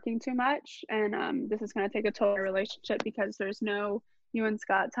are working too much, and this is going to take a toll on your relationship, because there's no you and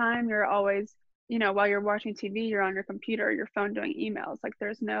Scott time. You're always, while you're watching TV, you're on your computer, your phone, doing emails. Like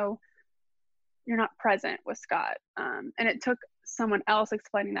you're not present with Scott. And it took someone else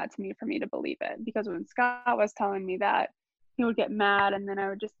explaining that to me for me to believe it, because when Scott was telling me that, he would get mad, and then I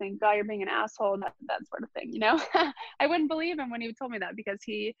would just think, God, you're being an asshole, and that sort of thing, I wouldn't believe him when he told me that, because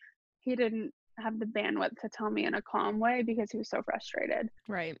he didn't have the bandwidth to tell me in a calm way, because he was so frustrated.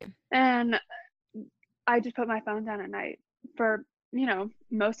 Right. And I just put my phone down at night for,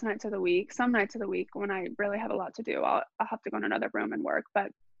 most nights of the week. Some nights of the week when I really have a lot to do, I'll have to go in another room and work,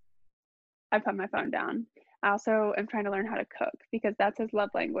 but I put my phone down. I also am trying to learn how to cook, because that's his love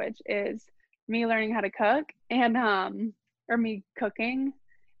language, is me learning how to cook, and or me cooking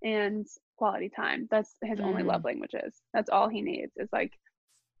and quality time. That's his only love languages. That's all he needs, is like,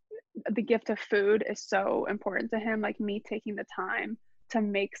 the gift of food is so important to him, like me taking the time to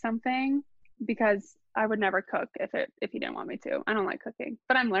make something, because I would never cook if he didn't want me to. I don't like cooking,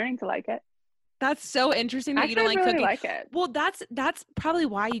 but I'm learning to like it. That's so interesting that you don't like really cooking. Like it. Well, that's probably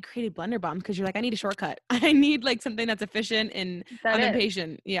why you created blender bombs, because you're like, I need a shortcut. I need like something that's efficient and I'm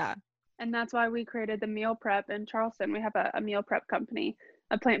impatient. Yeah. And that's why we created the meal prep in Charleston. We have a meal prep company,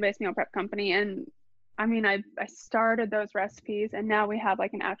 a plant-based meal prep company. And I mean, I started those recipes, and now we have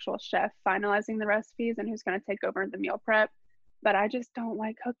like an actual chef finalizing the recipes and who's going to take over the meal prep. But I just don't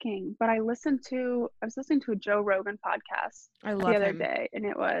like cooking. But I was listening to a Joe Rogan podcast the other day, and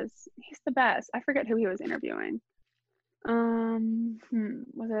he's the best. I forget who he was interviewing.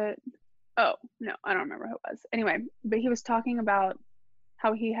 Was it? Oh, no, I don't remember who it was. Anyway, but he was talking about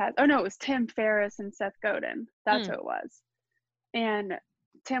how it was Tim Ferriss and Seth Godin. That's who it was. And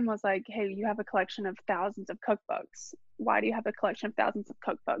Tim was like, hey, you have a collection of thousands of cookbooks. Why do you have a collection of thousands of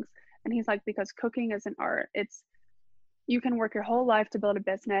cookbooks? And he's like, because cooking is an art. You can work your whole life to build a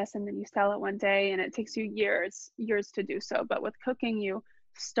business, and then you sell it one day, and it takes you years to do so. But with cooking, you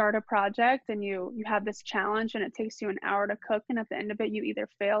start a project and you have this challenge, and it takes you an hour to cook, and at the end of it, you either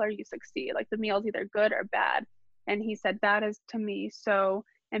fail or you succeed. Like, the meal's either good or bad. And he said that is, to me, so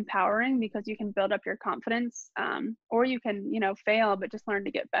empowering, because you can build up your confidence, or you can, fail, but just learn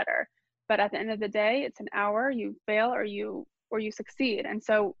to get better. But at the end of the day, it's an hour, you fail or you succeed. And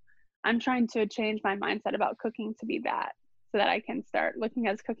so I'm trying to change my mindset about cooking to be that, so that I can start looking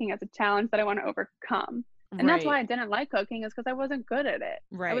at cooking as a challenge that I want to overcome. And that's why I didn't like cooking, is because I wasn't good at it.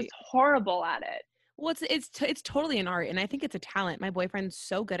 Right. I was horrible at it. Well, it's totally an art, and I think it's a talent. My boyfriend's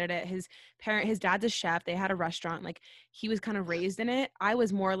so good at it. His dad's a chef. They had a restaurant. Like, he was kind of raised in it. I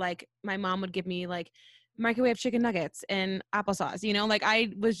was more like, my mom would give me like microwave chicken nuggets and applesauce. You know, like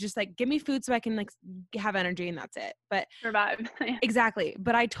I was just like, give me food so I can like have energy, and that's it. But Survive. exactly.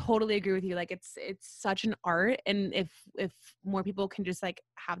 But I totally agree with you. Like, it's such an art, and if more people can just like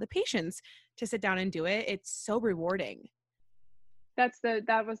have the patience to sit down and do it, it's so rewarding.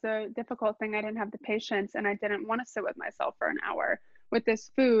 That was the difficult thing. I didn't have the patience, and I didn't want to sit with myself for an hour with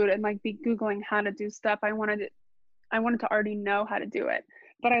this food and like be Googling how to do stuff. I wanted to already know how to do it.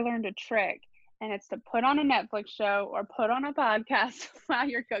 But I learned a trick, and it's to put on a Netflix show or put on a podcast while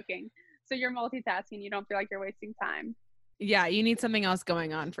you're cooking. So you're multitasking, you don't feel like you're wasting time. Yeah, you need something else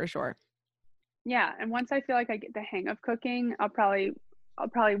going on for sure. Yeah, and once I feel like I get the hang of cooking, I'll probably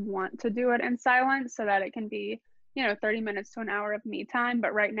want to do it in silence so that it can be, 30 minutes to an hour of me time.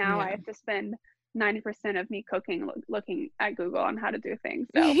 But right now, Yeah. I have to spend 90% of me cooking looking at Google on how to do things.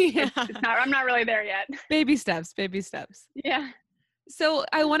 So Yeah. I'm not really there yet. Baby steps. Yeah. So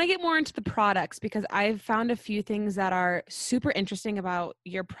I want to get more into the products because I've found a few things that are super interesting about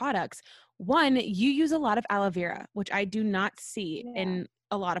your products. One, you use a lot of aloe vera, which I do not see in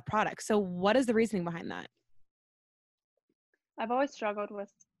a lot of products. So what is the reasoning behind that? I've always struggled with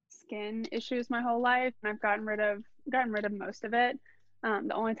skin issues my whole life, and I've gotten rid of most of it.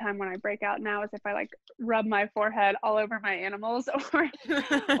 The only time when I break out now is if I like rub my forehead all over my animals,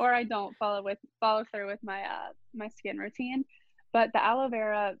 or I don't follow through with my skin routine. But the aloe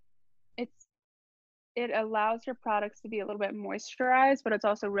vera, it allows your products to be a little bit moisturized, but it's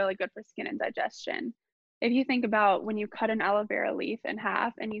also really good for skin and digestion. If you think about when you cut an aloe vera leaf in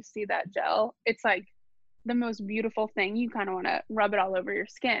half and you see that gel, it's like the most beautiful thing. You kind of want to rub it all over your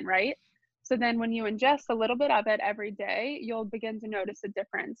skin, right? So then when you ingest a little bit of it every day, you'll begin to notice a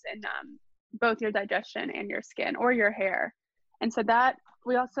difference in both your digestion and your skin or your hair. And so that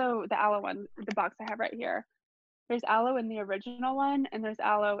we also, the aloe one, the box I have right here, there's aloe in the original one, and there's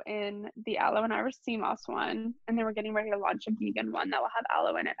aloe in the aloe and Irish sea moss one. And then we're getting ready to launch a vegan one that will have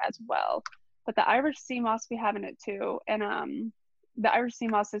aloe in it as well. But the Irish sea moss we have in it too. And the Irish sea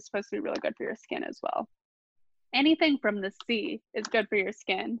moss is supposed to be really good for your skin as well. Anything from the sea is good for your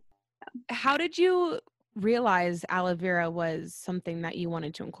skin. How did you realize aloe vera was something that you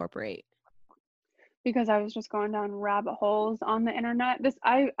wanted to incorporate? Because I was just going down rabbit holes on the internet.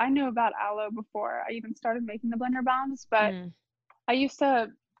 I knew about aloe before I even started making the blender bombs, but I used to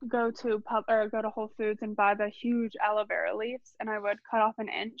go to Whole Foods and buy the huge aloe vera leaves, and I would cut off an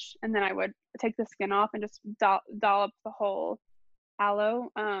inch, and then I would take the skin off and just dollop the whole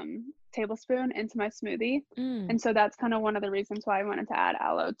aloe tablespoon into my smoothie. And so that's kind of one of the reasons why I wanted to add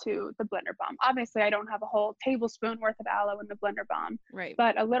aloe to the blender bomb. Obviously, I don't have a whole tablespoon worth of aloe in the blender bomb, right?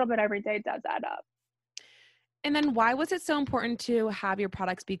 But a little bit every day does add up. And then why was it so important to have your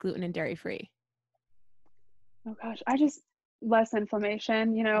products be gluten and dairy free? Oh gosh, less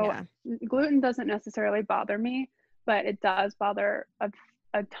inflammation. Gluten doesn't necessarily bother me, but it does bother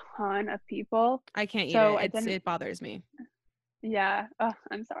a ton of people. I can't eat it. It bothers me. Yeah. Oh,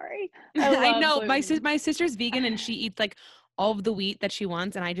 I'm sorry. I know gluten. My sister's vegan and she eats like all of the wheat that she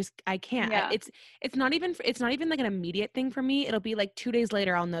wants, and I can't. Yeah. It's not even like an immediate thing for me. It'll be like 2 days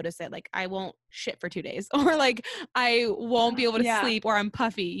later I'll notice it. Like I won't shit for 2 days, or like I won't be able to sleep, or I'm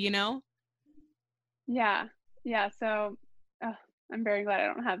puffy, Yeah. Yeah. So I'm very glad I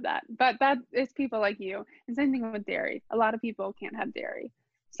don't have that. But that is people like you. And same thing with dairy. A lot of people can't have dairy.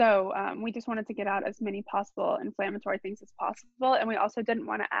 So we just wanted to get out as many possible inflammatory things as possible. And we also didn't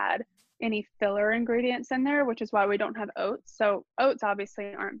want to add any filler ingredients in there, which is why we don't have oats. So oats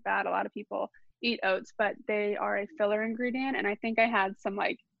obviously aren't bad. A lot of people eat oats, but they are a filler ingredient. And I think I had some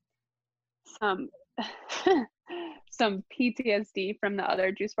some PTSD from the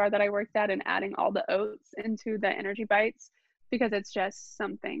other juice bar that I worked at and adding all the oats into the energy bites, because it's just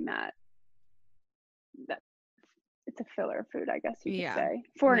something that it's a filler food, I guess you could say,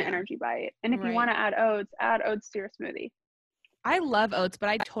 for an energy bite. And if you want to add oats to your smoothie. I love oats, but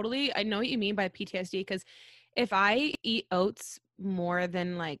I know what you mean by PTSD, because if I eat oats more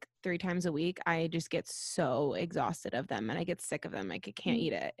than like 3 times a week, I just get so exhausted of them and I get sick of them. Like I can't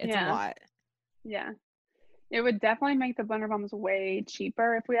eat it. It's a lot. Yeah. It would definitely make the blender bombs way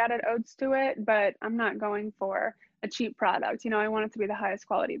cheaper if we added oats to it, but I'm not going for a cheap product. I want it to be the highest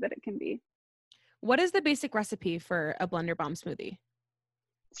quality that it can be. What is the basic recipe for a blender bomb smoothie?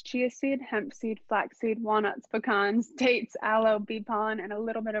 It's chia seed, hemp seed, flaxseed, walnuts, pecans, dates, aloe, bee pollen, and a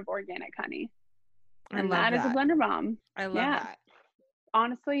little bit of organic honey. And that is a blender bomb. I love that.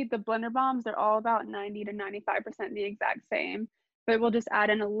 Honestly, the blender bombs, they're all about 90 to 95% the exact same. but we'll just add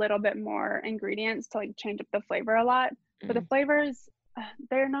in a little bit more ingredients to like change up the flavor a lot. But the Mm. flavors,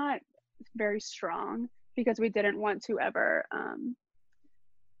 they're not very strong because we didn't want to ever,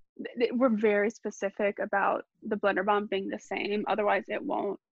 we're very specific about the Blender Bomb being the same. Otherwise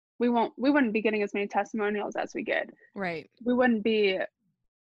we wouldn't be getting as many testimonials as we get. Right. We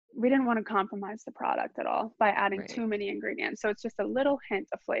didn't want to compromise the product at all by adding Right. too many ingredients. So it's just a little hint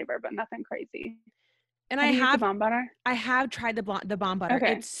of flavor, but nothing crazy. And Have I you used the have bomb butter? I have tried the bomb butter.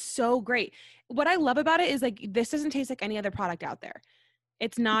 Okay. It's so great. What I love about it is like this doesn't taste like any other product out there.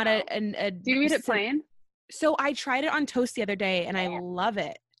 It's not No. a Do you eat it plain? So I tried it on toast the other day and I love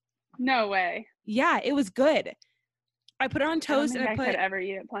it. No way. Yeah, it was good. I put it on I don't toast think and I I could put ever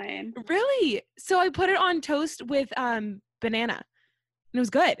eat it plain. Really? So I put it on toast with banana. And it was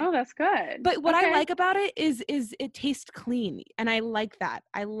good. Oh, that's good. But what I Okay. like about it is it tastes clean, and I like that.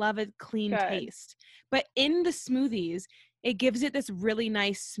 I love a clean Good. taste. But in the smoothies, it gives it this really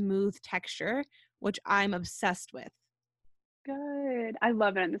nice smooth texture, which I'm obsessed with. Good. I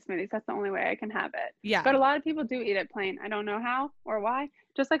love it in the smoothies. That's the only way I can have it. Yeah. But a lot of people do eat it plain. I don't know how or why.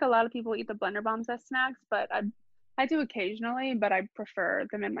 Just like a lot of people eat the Blender Bombs as snacks, but I do occasionally, but I prefer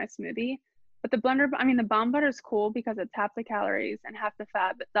them in my smoothie. But the bomb butter is cool because it's half the calories and half the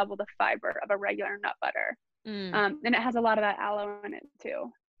fat, but double the fiber of a regular nut butter. Mm. And it has a lot of that aloe in it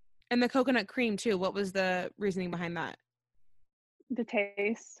too. And the coconut cream too. What was the reasoning behind that? The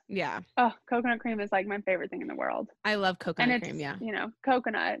taste. Yeah. Oh, coconut cream is like my favorite thing in the world. I love coconut And it's, cream, yeah. you know,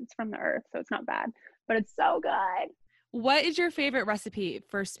 coconut, it's from the earth, so it's not bad, but it's so good. What is your favorite recipe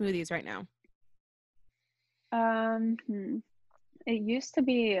for smoothies right now? It used to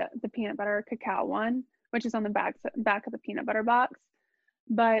be the peanut butter cacao one, which is on the back of the peanut butter box,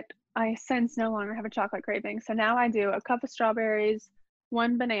 but I since no longer have a chocolate craving. So now I do a cup of strawberries,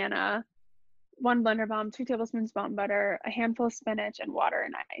 1 banana, 1 Blender Bomb, 2 tablespoons bomb butter, a handful of spinach, and water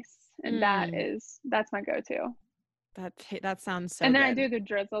and ice. And that's my go-to. That sounds so And then good. I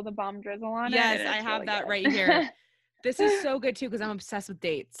do the bomb drizzle on it. Yes, I have really that good. right here. This is so good too because I'm obsessed with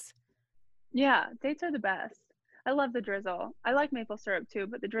dates. Yeah, dates are the best. I love the drizzle. I like maple syrup too,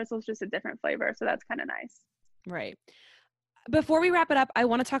 but the drizzle is just a different flavor, so that's kind of nice. Right. Before we wrap it up, I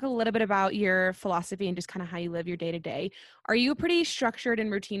want to talk a little bit about your philosophy and just kind of how you live your day to day. Are you a pretty structured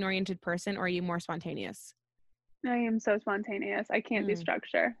and routine oriented person, or are you more spontaneous? I am so spontaneous. I can't do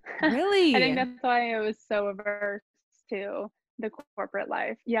structure. Really? I think that's why I was so averse to the corporate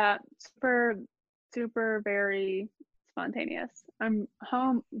life. Yeah, super very spontaneous. I'm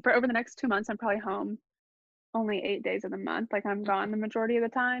home for over the next 2 months. I'm probably home only 8 days of the month. Like I'm gone the majority of the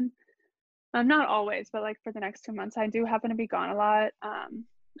time. Not always, but like for the next 2 months, I do happen to be gone a lot.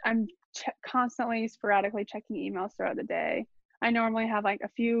 I'm constantly, sporadically checking emails throughout the day. I normally have like a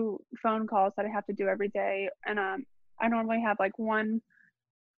few phone calls that I have to do every day, and I normally have like one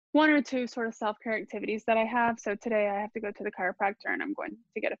or two sort of self-care activities that I have. So today I have to go to the chiropractor, and I'm going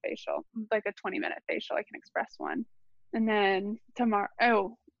to get a facial, like a 20-minute facial. I can express one, and then tomorrow.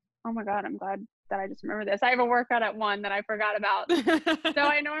 Oh my God, I'm glad that I just remember this. I have a workout at 1 that I forgot about. So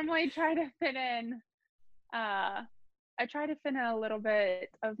I normally try to fit in, a little bit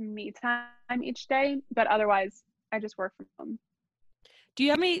of me time each day, but otherwise I just work from home. Do you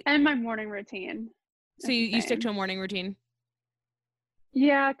have any? And my morning routine. So you stick to a morning routine?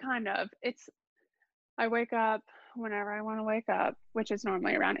 Yeah, kind of. I wake up whenever I want to wake up, which is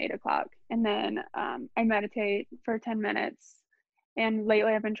normally around 8 o'clock. And then I meditate for 10 minutes. And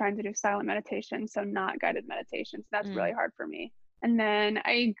lately I've been trying to do silent meditation, so not guided meditations. That's really hard for me. And then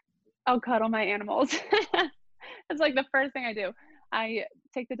I'll cuddle my animals. It's like the first thing I do. I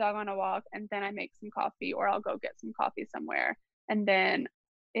take the dog on a walk, and then I make some coffee, or I'll go get some coffee somewhere. And then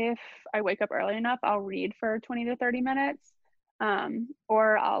if I wake up early enough, I'll read for 20 to 30 minutes,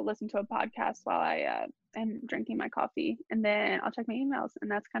 or I'll listen to a podcast while I am drinking my coffee. And then I'll check my emails,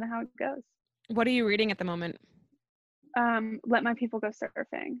 and that's kind of how it goes. What are you reading at the moment? Let My People Go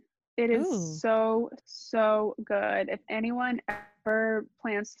Surfing. It is so good. If anyone ever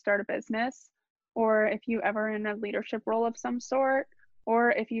plans to start a business, or if you ever in a leadership role of some sort,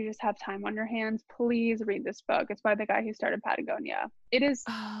 or if you just have time on your hands, please read this book. It's by the guy who started Patagonia. It is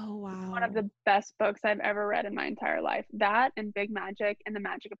one of the best books I've ever read in my entire life. That and Big Magic and The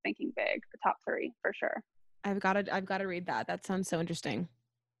Magic of Thinking Big are top 3 for sure. I've got to read that. That sounds so interesting.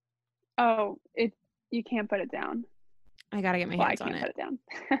 Oh, you can't put it down. I got to get my hands on it. I can't put it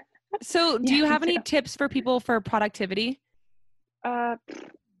down. So do you have any tips for people for productivity?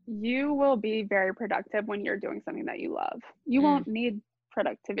 You will be very productive when you're doing something that you love. You won't need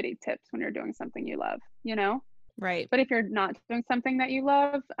productivity tips when you're doing something you love, you know? Right. But if you're not doing something that you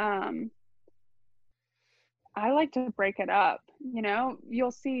love, I like to break it up.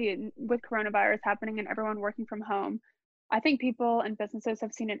 You'll see with coronavirus happening and everyone working from home, I think people and businesses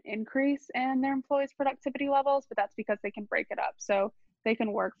have seen an increase in their employees' productivity levels, but that's because they can break it up. So they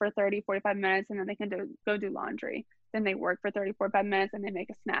can work for 30, 45 minutes and then they can go do laundry. Then they work for 30, 45 minutes and they make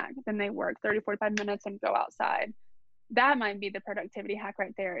a snack. Then they work 30, 45 minutes and go outside. That might be the productivity hack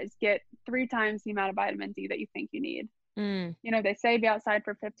right there, is get 3 times the amount of vitamin D that you think you need. They say be outside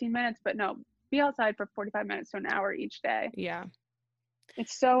for 15 minutes, but no, be outside for 45 minutes to an hour each day. Yeah.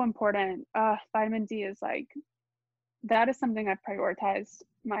 It's so important. Vitamin D is that is something I've prioritized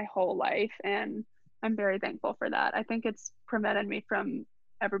my whole life, and I'm very thankful for that. I think it's prevented me from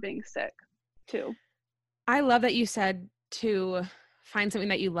ever being sick too. I love that you said to find something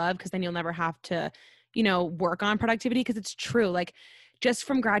that you love, because then you'll never have to, work on productivity, because it's true. Like, just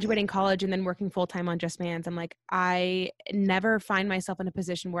from graduating college and then working full-time on Just Mans, I'm like, I never find myself in a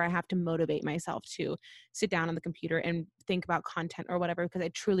position where I have to motivate myself to sit down on the computer and think about content or whatever, because I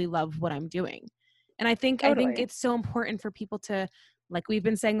truly love what I'm doing. And I think it's so important for people to, like we've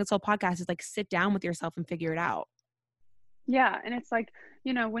been saying this whole podcast, is like, sit down with yourself and figure it out. Yeah. And it's like,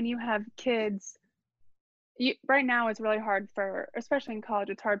 when you have kids, right now it's really hard especially in college,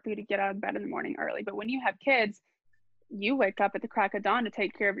 it's hard for you to get out of bed in the morning early. But when you have kids, you wake up at the crack of dawn to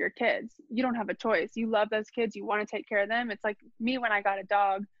take care of your kids. You don't have a choice. You love those kids. You want to take care of them. It's like me when I got a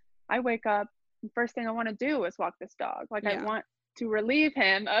dog. I wake up, the first thing I want to do is walk this dog. I want to relieve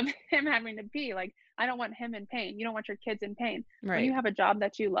him of him having to pee. I don't want him in pain. You don't want your kids in pain. Right. When you have a job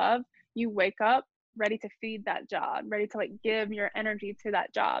that you love, you wake up ready to feed that job, ready to give your energy to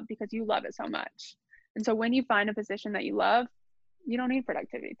that job because you love it so much. And so when you find a position that you love, you don't need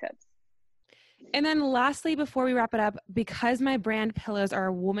productivity tips. And then lastly, before we wrap it up, because my brand pillars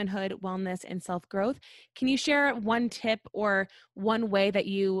are womanhood, wellness, and self-growth, can you share one tip or one way that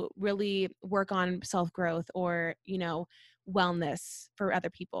you really work on self-growth or, wellness for other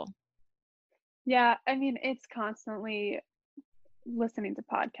people? Yeah, I mean, it's constantly listening to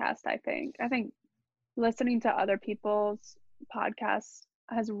podcasts, I think. I think listening to other people's podcasts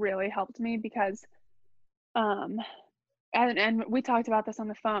has really helped me because and we talked about this on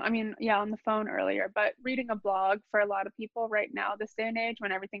the phone. On the phone earlier, but reading a blog for a lot of people right now, this day and age,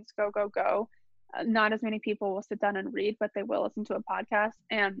 when everything's go, not as many people will sit down and read, but they will listen to a podcast.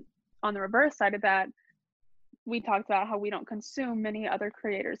 And on the reverse side of that, we talked about how we don't consume many other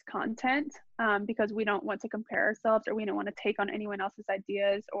creators' content because we don't want to compare ourselves, or we don't want to take on anyone else's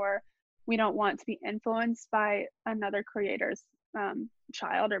ideas, or we don't want to be influenced by another creator's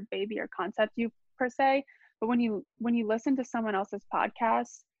child or baby or concept view per se. But when you listen to someone else's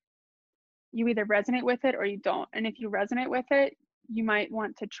podcast, you either resonate with it or you don't. And if you resonate with it, you might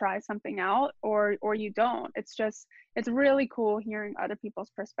want to try something out, or you don't. It's really cool hearing other people's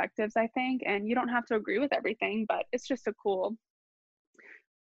perspectives, I think. And you don't have to agree with everything, but it's just a cool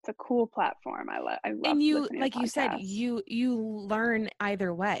platform. I love. And you, listening like to you said, podcasts. you learn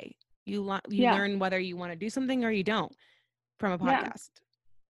either way. You learn whether you want to do something or you don't from a podcast. Yeah.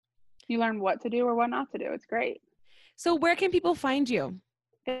 You learn what to do or what not to do. It's great. So where can people find you?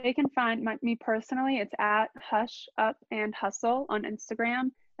 They can find me personally. It's at Hush Up and Hustle on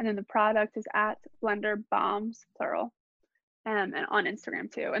Instagram. And then the product is at Blender Bombs, plural, and on Instagram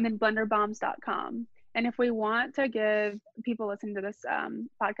too. And then blenderbombs.com. And if we want to give people listening to this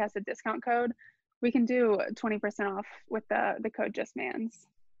podcast a discount code, we can do 20% off with the code JustMans.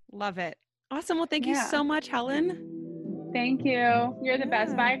 Love it. Awesome. Well, thank you so much, Helen. Thank you. You're the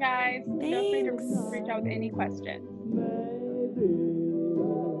best. Bye, guys. Thanks. Feel free to reach out with any questions.